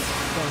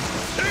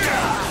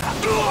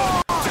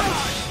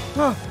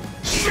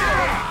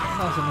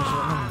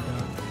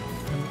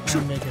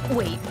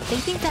 Wait, they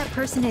think that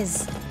person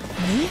is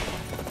me?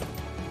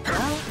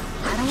 Well,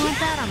 I don't want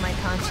that on my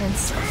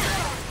conscience.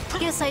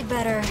 Guess I'd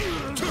better...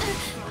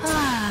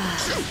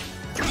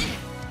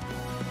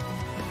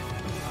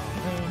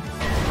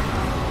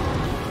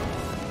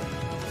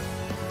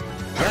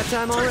 That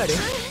time already.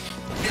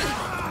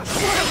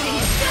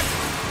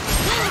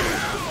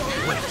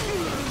 Wait,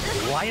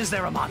 why is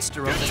there a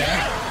monster over there?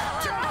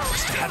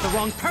 Must have had the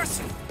wrong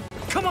person.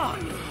 Come on!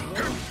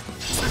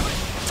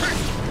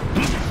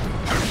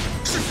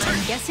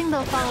 Guessing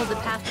they'll follow the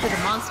path to the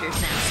monsters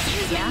now.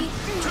 Yeah?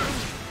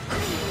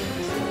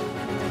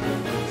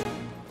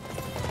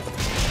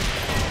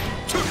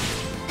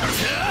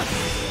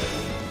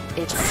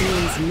 It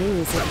seems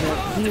news of your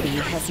beauty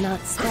has not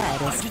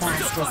spread as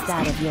fast as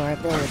that of your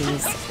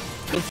abilities.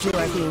 If you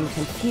are being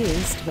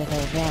confused with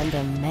a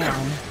random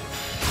man.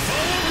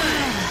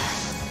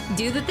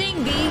 Do the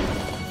thing, B.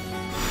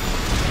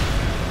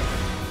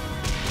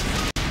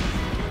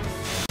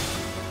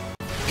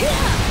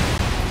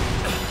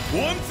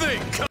 One thing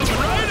coming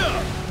right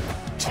up!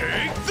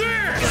 Take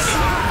this!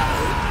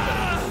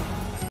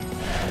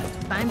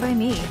 Fine by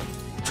me.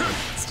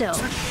 Still,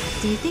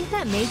 do you think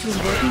that mage was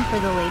working for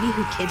the lady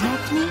who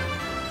kidnapped me?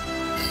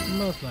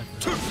 Most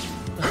likely.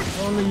 That's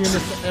the only unit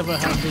to ever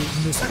have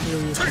these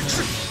mysterious names.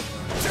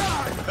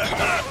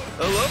 I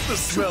love the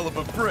smell of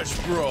a fresh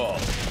brawl.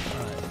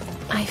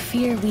 I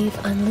fear we've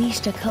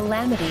unleashed a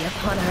calamity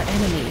upon our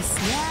enemies.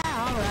 Yeah,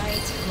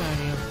 alright.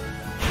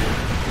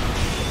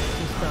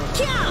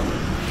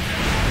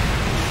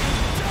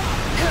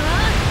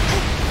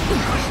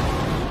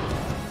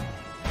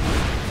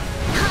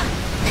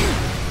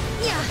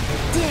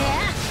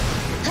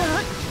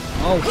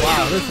 Oh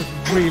wow, this is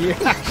really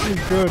actually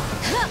good.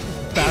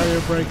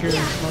 Barrier breaker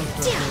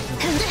monster.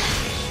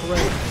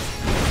 Great.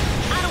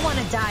 I don't want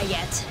to die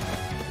yet.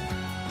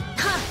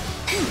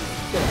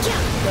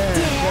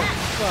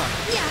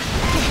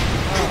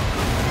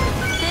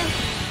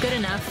 Good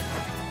enough.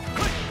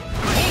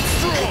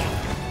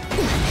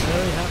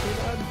 Very happy,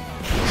 man.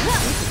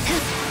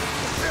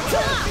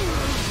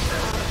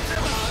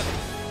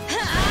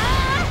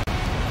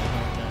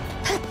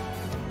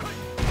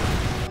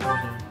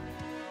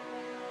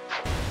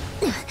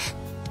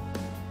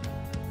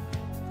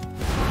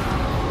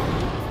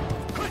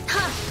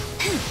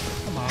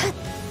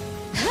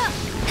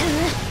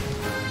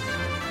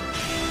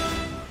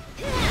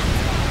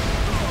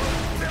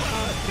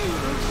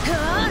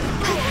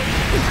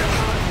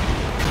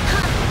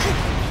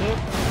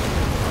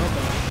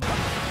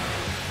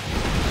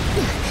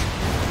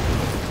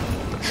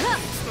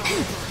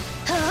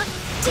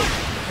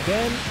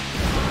 Again.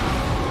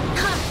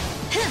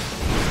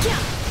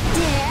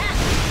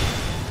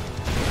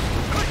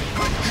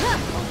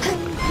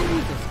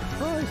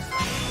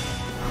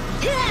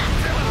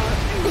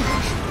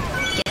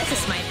 Guess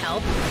this might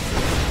help.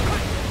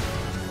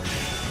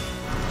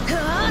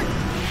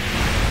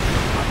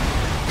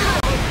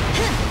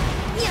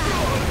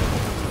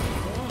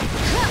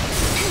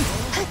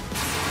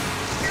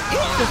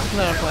 Just to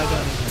clarify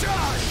that.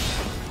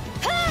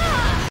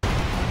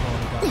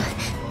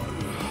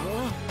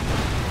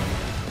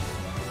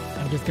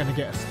 I'm just gonna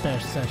get a spare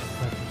session.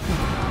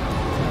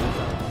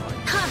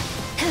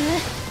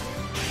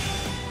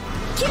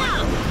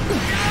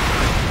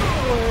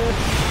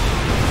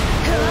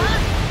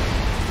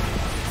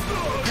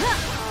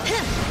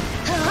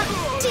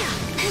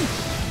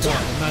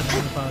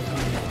 Imagine if I was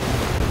using it.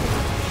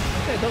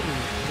 Okay, don't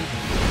move.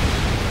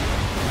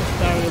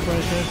 Barrier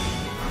breaker.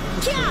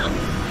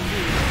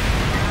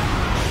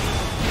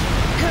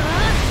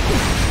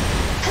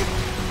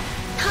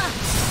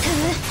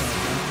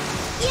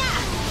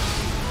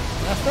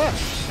 That's that.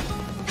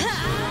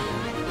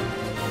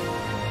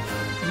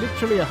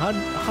 Literally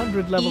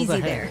 100 levels Easy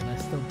ahead. there. And I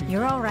still beat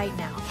You're all right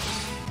now.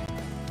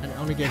 And it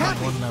only gave me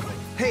one level.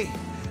 Hey,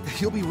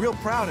 you'll be real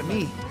proud of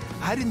me.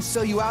 I didn't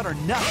sell you out or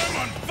nothing.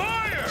 I'm on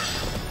fire!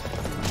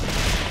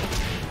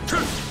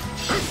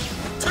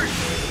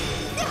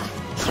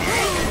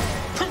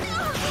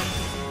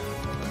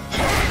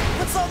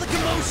 What's all the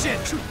commotion?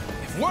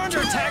 If we're under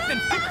attack, then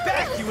fight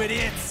back, you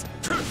idiots!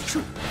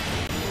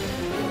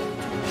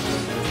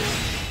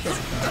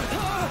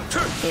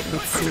 It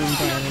would seem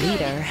their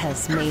leader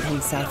has made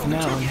himself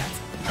known.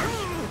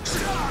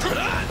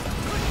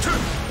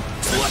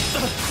 What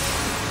the?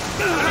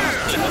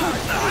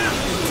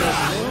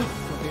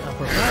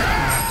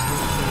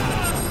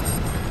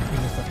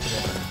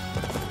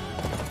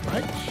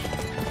 Right?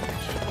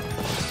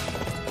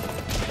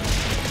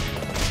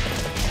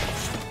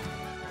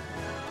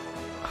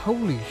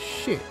 Holy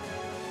shit.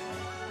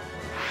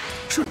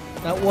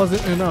 That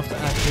wasn't enough to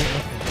actually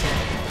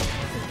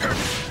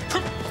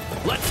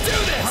Let's do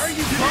this! Why are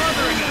you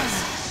bothering us?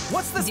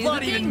 What's this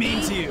lot even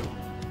mean to you?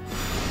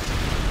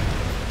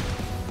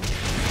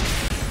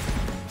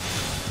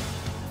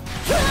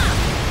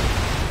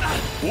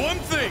 One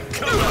thing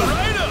coming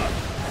right up!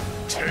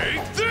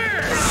 Take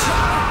this!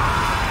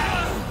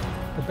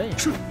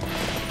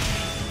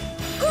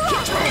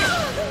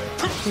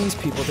 These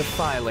people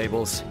defy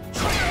labels.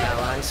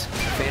 Allies,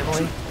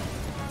 family.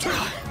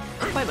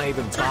 Why am I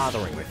even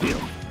bothering with you?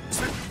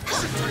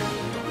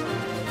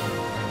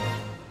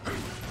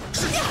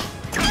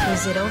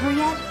 Is it over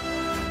yet?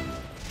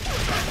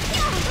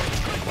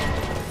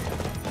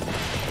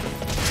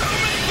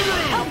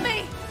 Help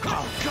me!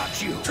 Oh,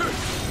 got you!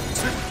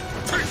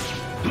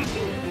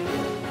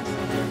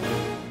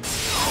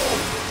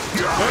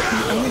 The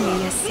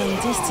enemy is some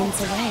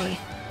distance away.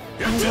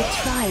 I will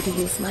try to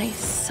use my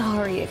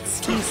sorry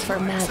excuse for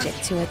magic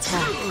to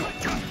attack.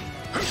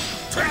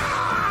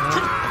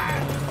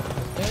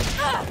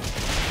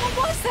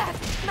 What was that?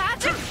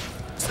 Magic?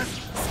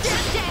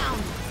 Stand down!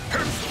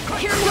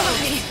 Here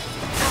goes!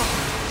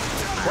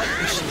 What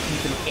is she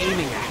even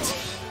aiming at?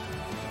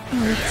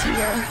 Oh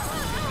dear.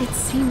 It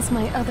seems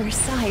my other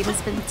side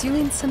has been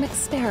doing some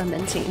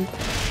experimenting,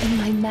 and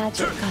my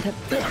magic got a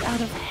bit out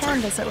of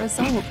hand as a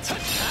result.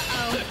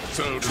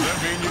 So, does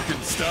that mean you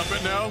can stop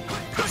it now?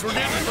 Because we're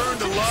getting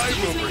burned alive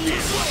over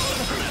here.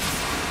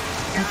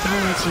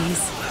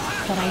 Apologies,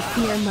 but I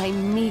fear my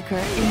meager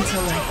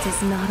intellect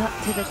is not up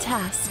to the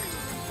task.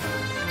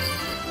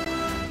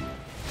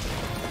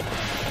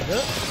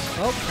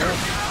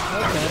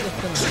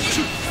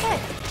 Hey,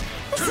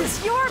 this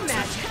is your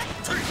magic.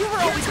 You were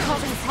always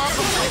causing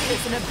problems like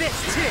this in Abyss,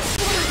 too.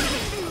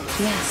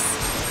 Yes,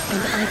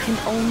 and I can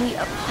only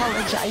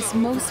apologize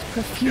most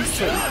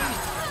profusely.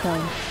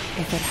 Though,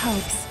 if it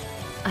helps,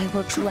 I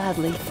will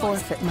gladly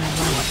forfeit my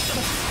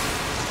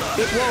life.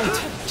 It won't.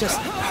 Just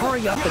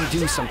hurry up and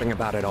do something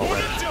about it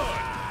already.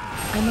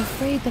 I'm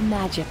afraid the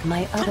magic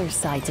my other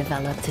side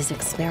developed is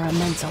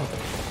experimental.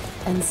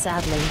 And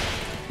sadly,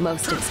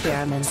 most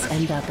experiments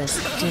end up as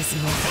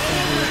dismal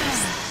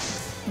failures.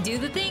 Do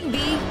the thing,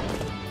 B.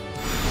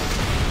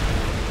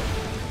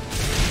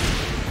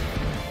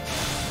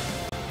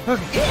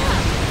 Okay.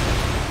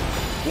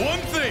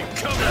 One thing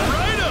coming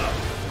right up!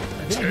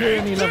 I didn't hear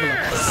any level up.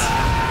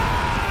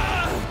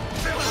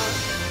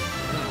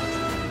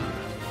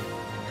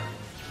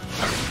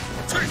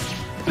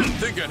 I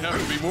think I'd have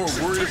to be more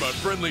worried about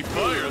friendly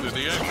fire than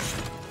the enemy.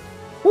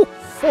 Oh,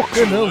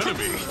 fucking hell.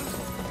 Enemy.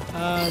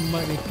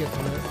 Might need to get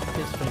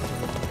straight to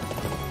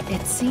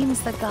it. It seems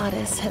the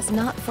goddess has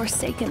not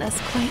forsaken us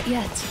quite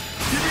yet.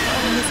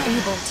 And is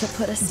able to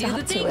put a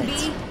stop to it.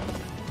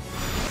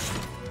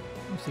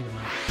 Let's see the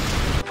map.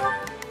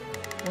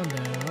 One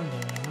there.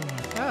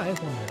 Ah, it's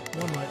one there.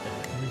 One right there.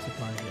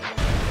 Resupply here.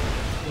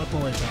 What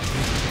more is that?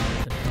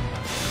 Resupply to come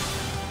back.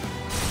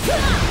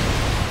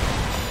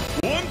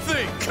 One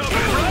thing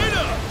coming right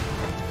up!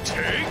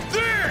 Take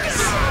this!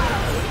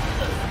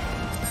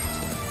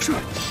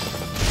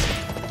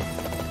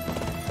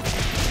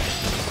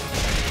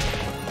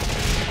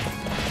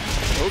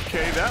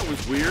 Okay, that was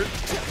weird.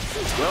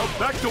 Well,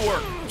 back to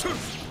work.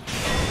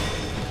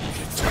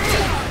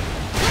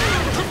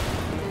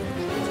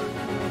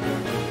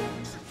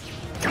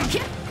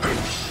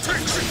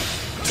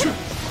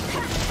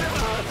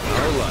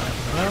 Hold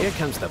up. Here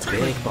comes the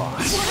big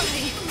boss.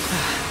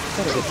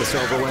 Better get this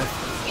over with.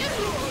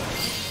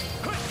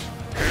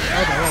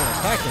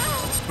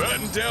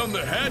 Batten down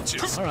the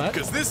hatches,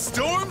 because this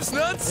storm's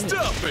not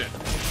stopping.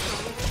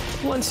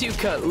 Once you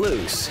cut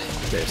loose,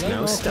 there's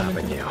no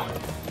stopping you.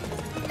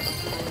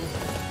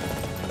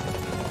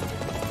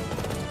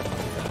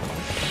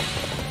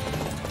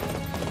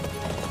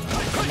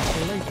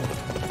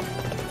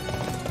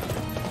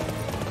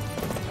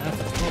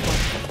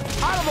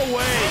 Out of the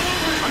way!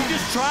 I'm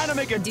just trying to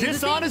make a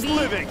dishonest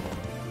living.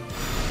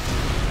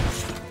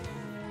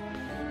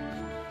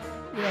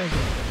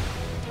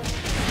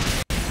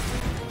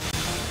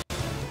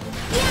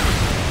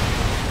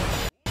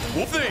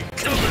 One thing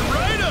coming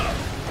right up!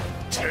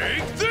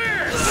 Take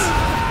this!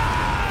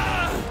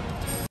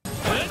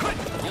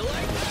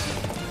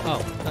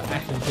 Oh, that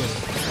actually did.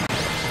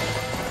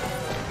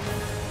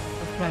 I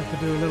was trying to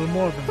do a little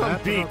more than that.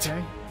 I'm beat.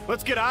 Okay.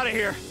 Let's get out of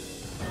here.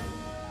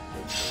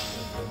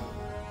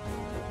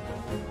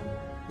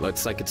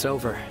 Looks like it's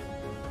over.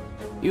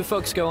 You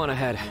folks go on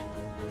ahead.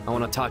 I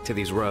want to talk to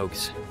these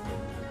rogues.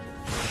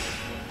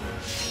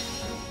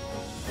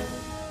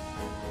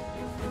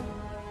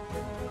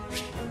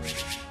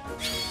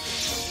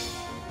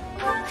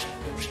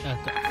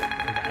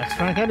 That's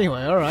Frank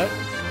anyway, alright.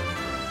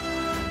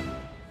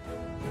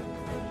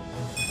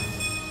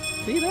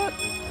 See that?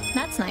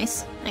 That's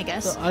nice, I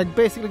guess. So I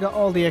basically got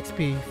all the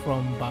XP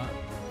from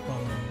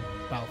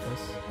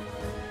Balthus.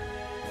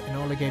 And it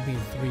only gave me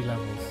 3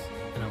 levels.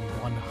 And I'm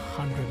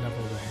 100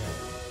 levels ahead.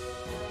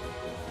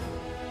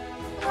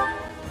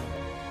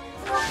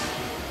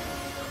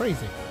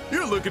 Crazy.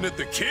 You're looking at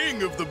the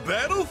king of the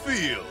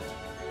battlefield.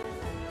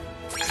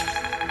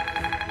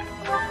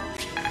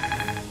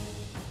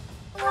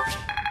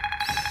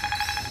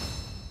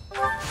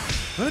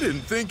 I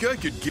didn't think I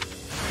could get...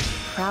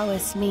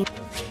 Prowess me.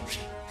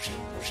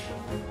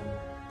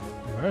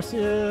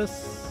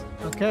 Mercius.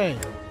 Okay.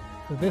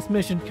 So this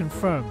mission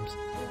confirms.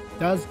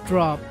 Does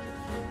drop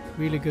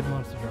really good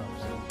monster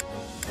drops.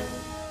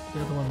 The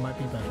other one might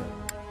be better.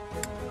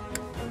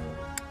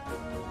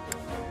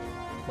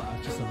 Wow,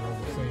 it's just a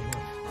normal save.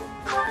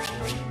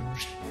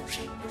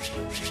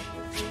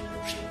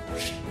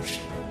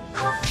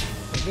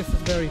 So this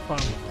is very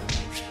farmable.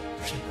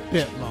 A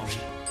bit long.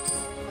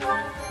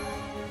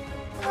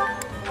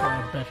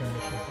 A better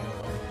mission for a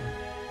while.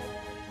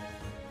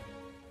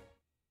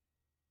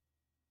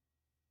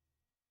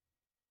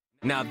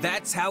 Now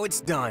that's how it's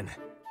done.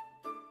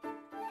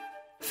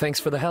 Thanks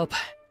for the help.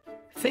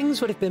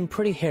 Things would have been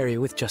pretty hairy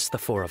with just the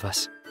 4 of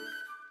us.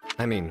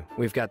 I mean,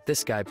 we've got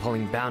this guy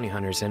pulling bounty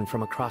hunters in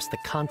from across the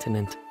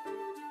continent.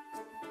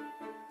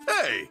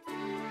 Hey!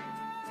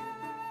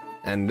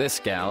 And this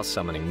gal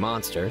summoning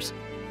monsters.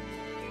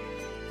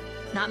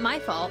 Not my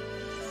fault.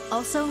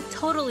 Also,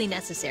 totally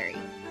necessary.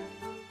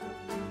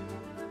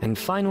 And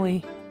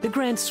finally, the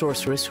Grand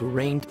Sorceress who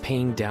rained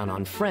pain down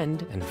on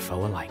friend and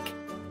foe alike.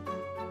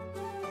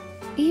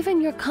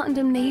 Even your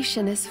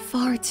condemnation is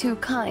far too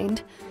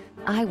kind.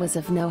 I was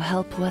of no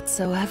help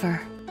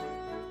whatsoever.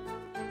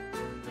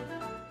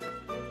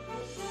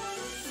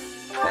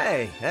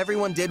 Hey,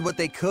 everyone did what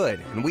they could,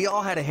 and we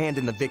all had a hand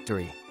in the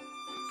victory.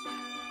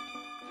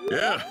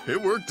 Yeah,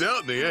 it worked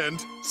out in the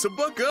end, so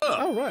buck up!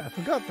 Oh, right, I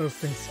forgot those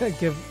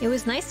things. It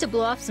was nice to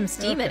blow off some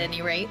steam at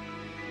any rate.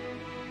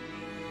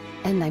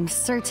 And I'm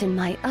certain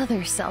my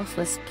other self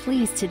was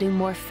pleased to do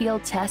more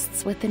field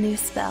tests with the new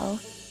spell.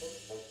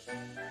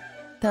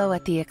 Though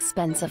at the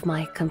expense of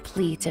my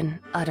complete and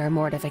utter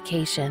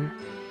mortification.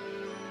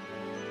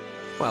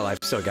 Well, I've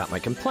still got my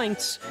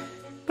complaints,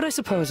 but I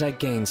suppose I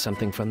gained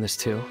something from this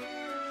too.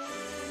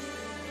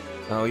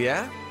 Oh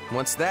yeah?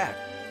 What's that?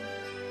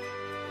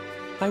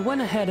 I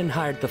went ahead and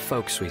hired the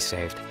folks we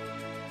saved.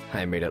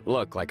 I made it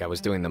look like I was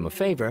doing them a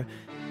favor,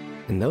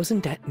 and those in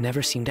debt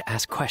never seem to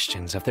ask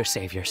questions of their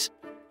saviors.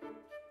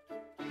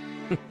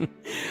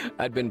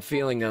 I'd been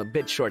feeling a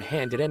bit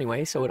short-handed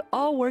anyway, so it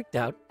all worked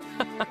out.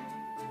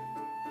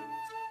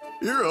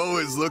 You're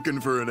always looking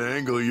for an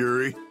angle,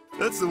 Yuri.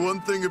 That's the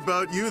one thing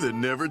about you that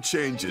never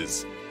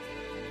changes.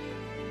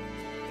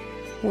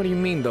 What do you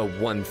mean, the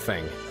one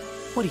thing?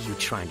 What are you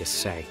trying to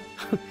say?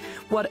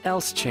 What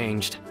else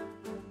changed?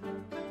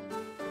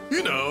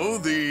 You know,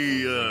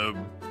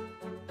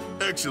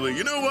 Actually,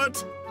 you know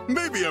what?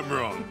 Maybe I'm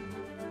wrong.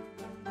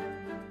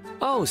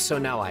 Oh, so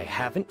now I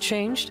haven't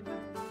changed?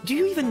 Do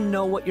you even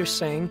know what you're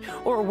saying?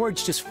 Or are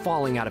words just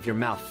falling out of your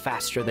mouth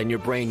faster than your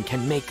brain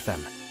can make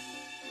them?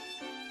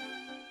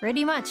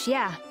 Pretty much,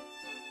 yeah.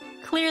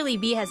 Clearly,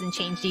 B hasn't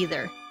changed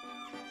either.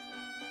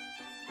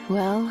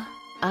 Well,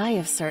 I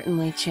have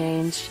certainly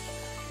changed.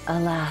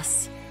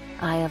 Alas,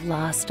 I have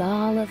lost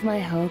all of my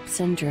hopes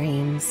and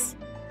dreams.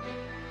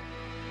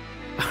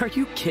 Are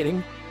you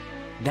kidding?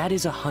 That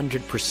is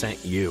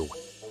 100% you.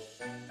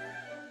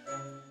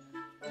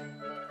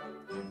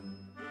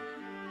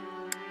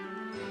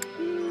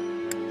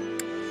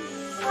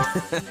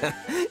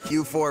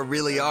 You four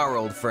really are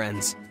old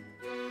friends.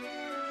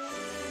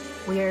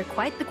 We're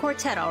quite the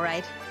quartet, all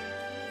right.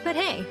 But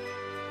hey,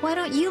 why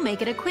don't you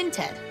make it a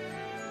quintet?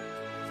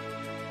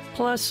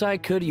 Plus, I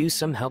could use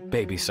some help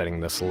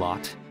babysitting this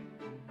lot.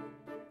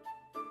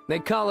 They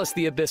call us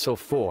the Abyssal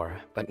Four,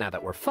 but now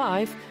that we're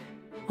 5,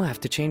 we'll have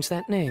to change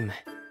that name.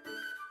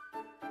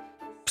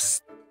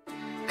 Psst.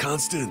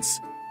 Constance,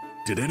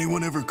 did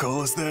anyone ever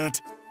call us that?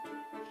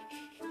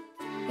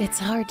 It's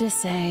hard to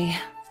say.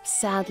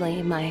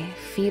 Sadly, my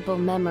feeble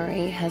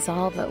memory has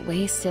all but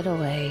wasted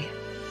away.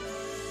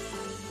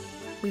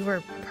 We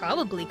were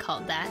probably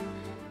called that.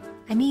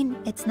 I mean,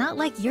 it's not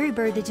like Yuri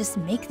Bird to just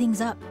make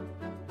things up.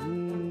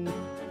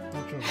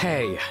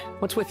 Hey,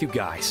 what's with you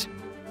guys?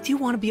 Do you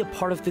want to be a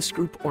part of this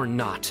group or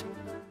not?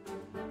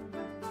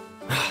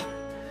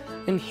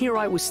 And here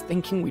I was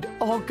thinking we'd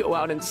all go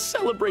out and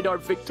celebrate our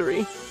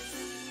victory.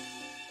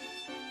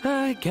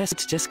 I guess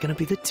it's just gonna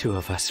be the 2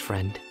 of us,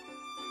 friend.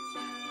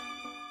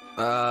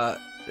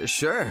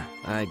 Sure,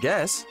 I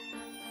guess.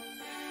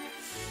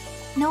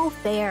 No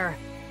fair.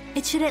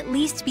 It should at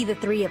least be the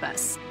 3 of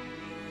us.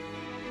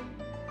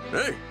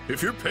 Hey,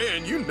 if you're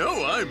paying, you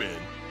know I'm in.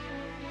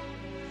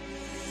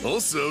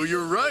 Also,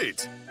 you're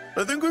right.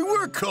 I think we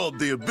were called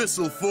the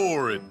Abyssal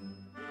Four at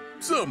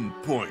some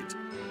point.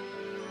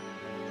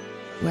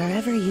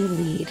 Wherever you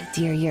lead,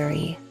 dear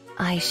Yuri,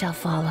 I shall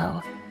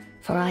follow,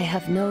 for I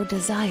have no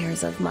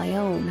desires of my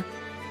own.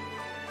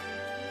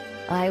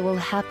 I will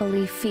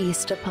happily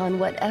feast upon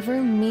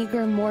whatever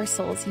meager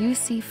morsels you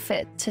see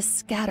fit to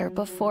scatter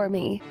before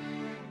me.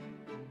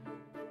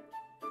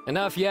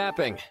 Enough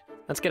yapping.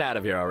 Let's get out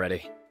of here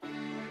already.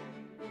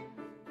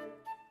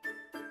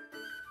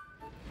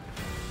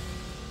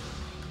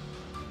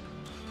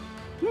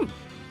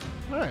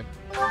 Alright.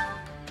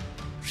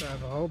 So I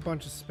have a whole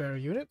bunch of spare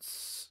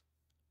units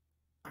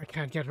I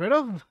can't get rid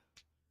of.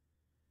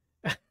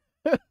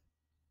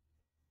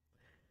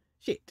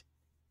 Shit.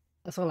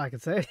 That's all I can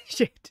say.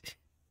 Shit.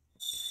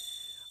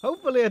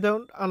 Hopefully I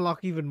don't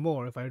unlock even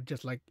more if I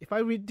just if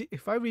I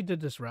redid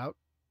this route.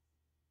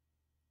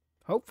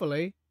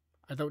 Hopefully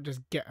I don't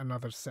just get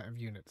another set of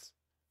units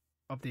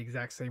of the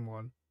exact same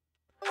one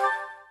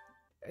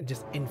and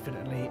just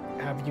infinitely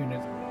have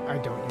units I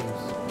don't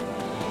use.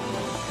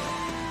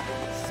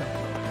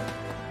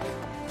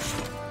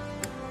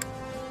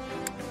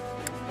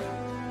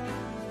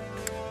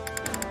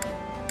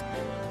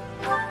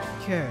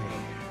 Okay.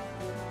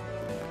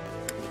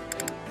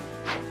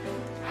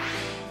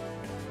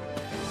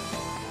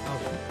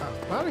 I was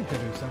planning to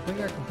do something,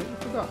 I completely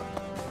forgot.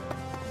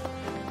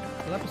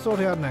 We'll have to sort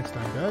it out next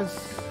time,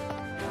 guys.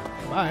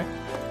 Bye.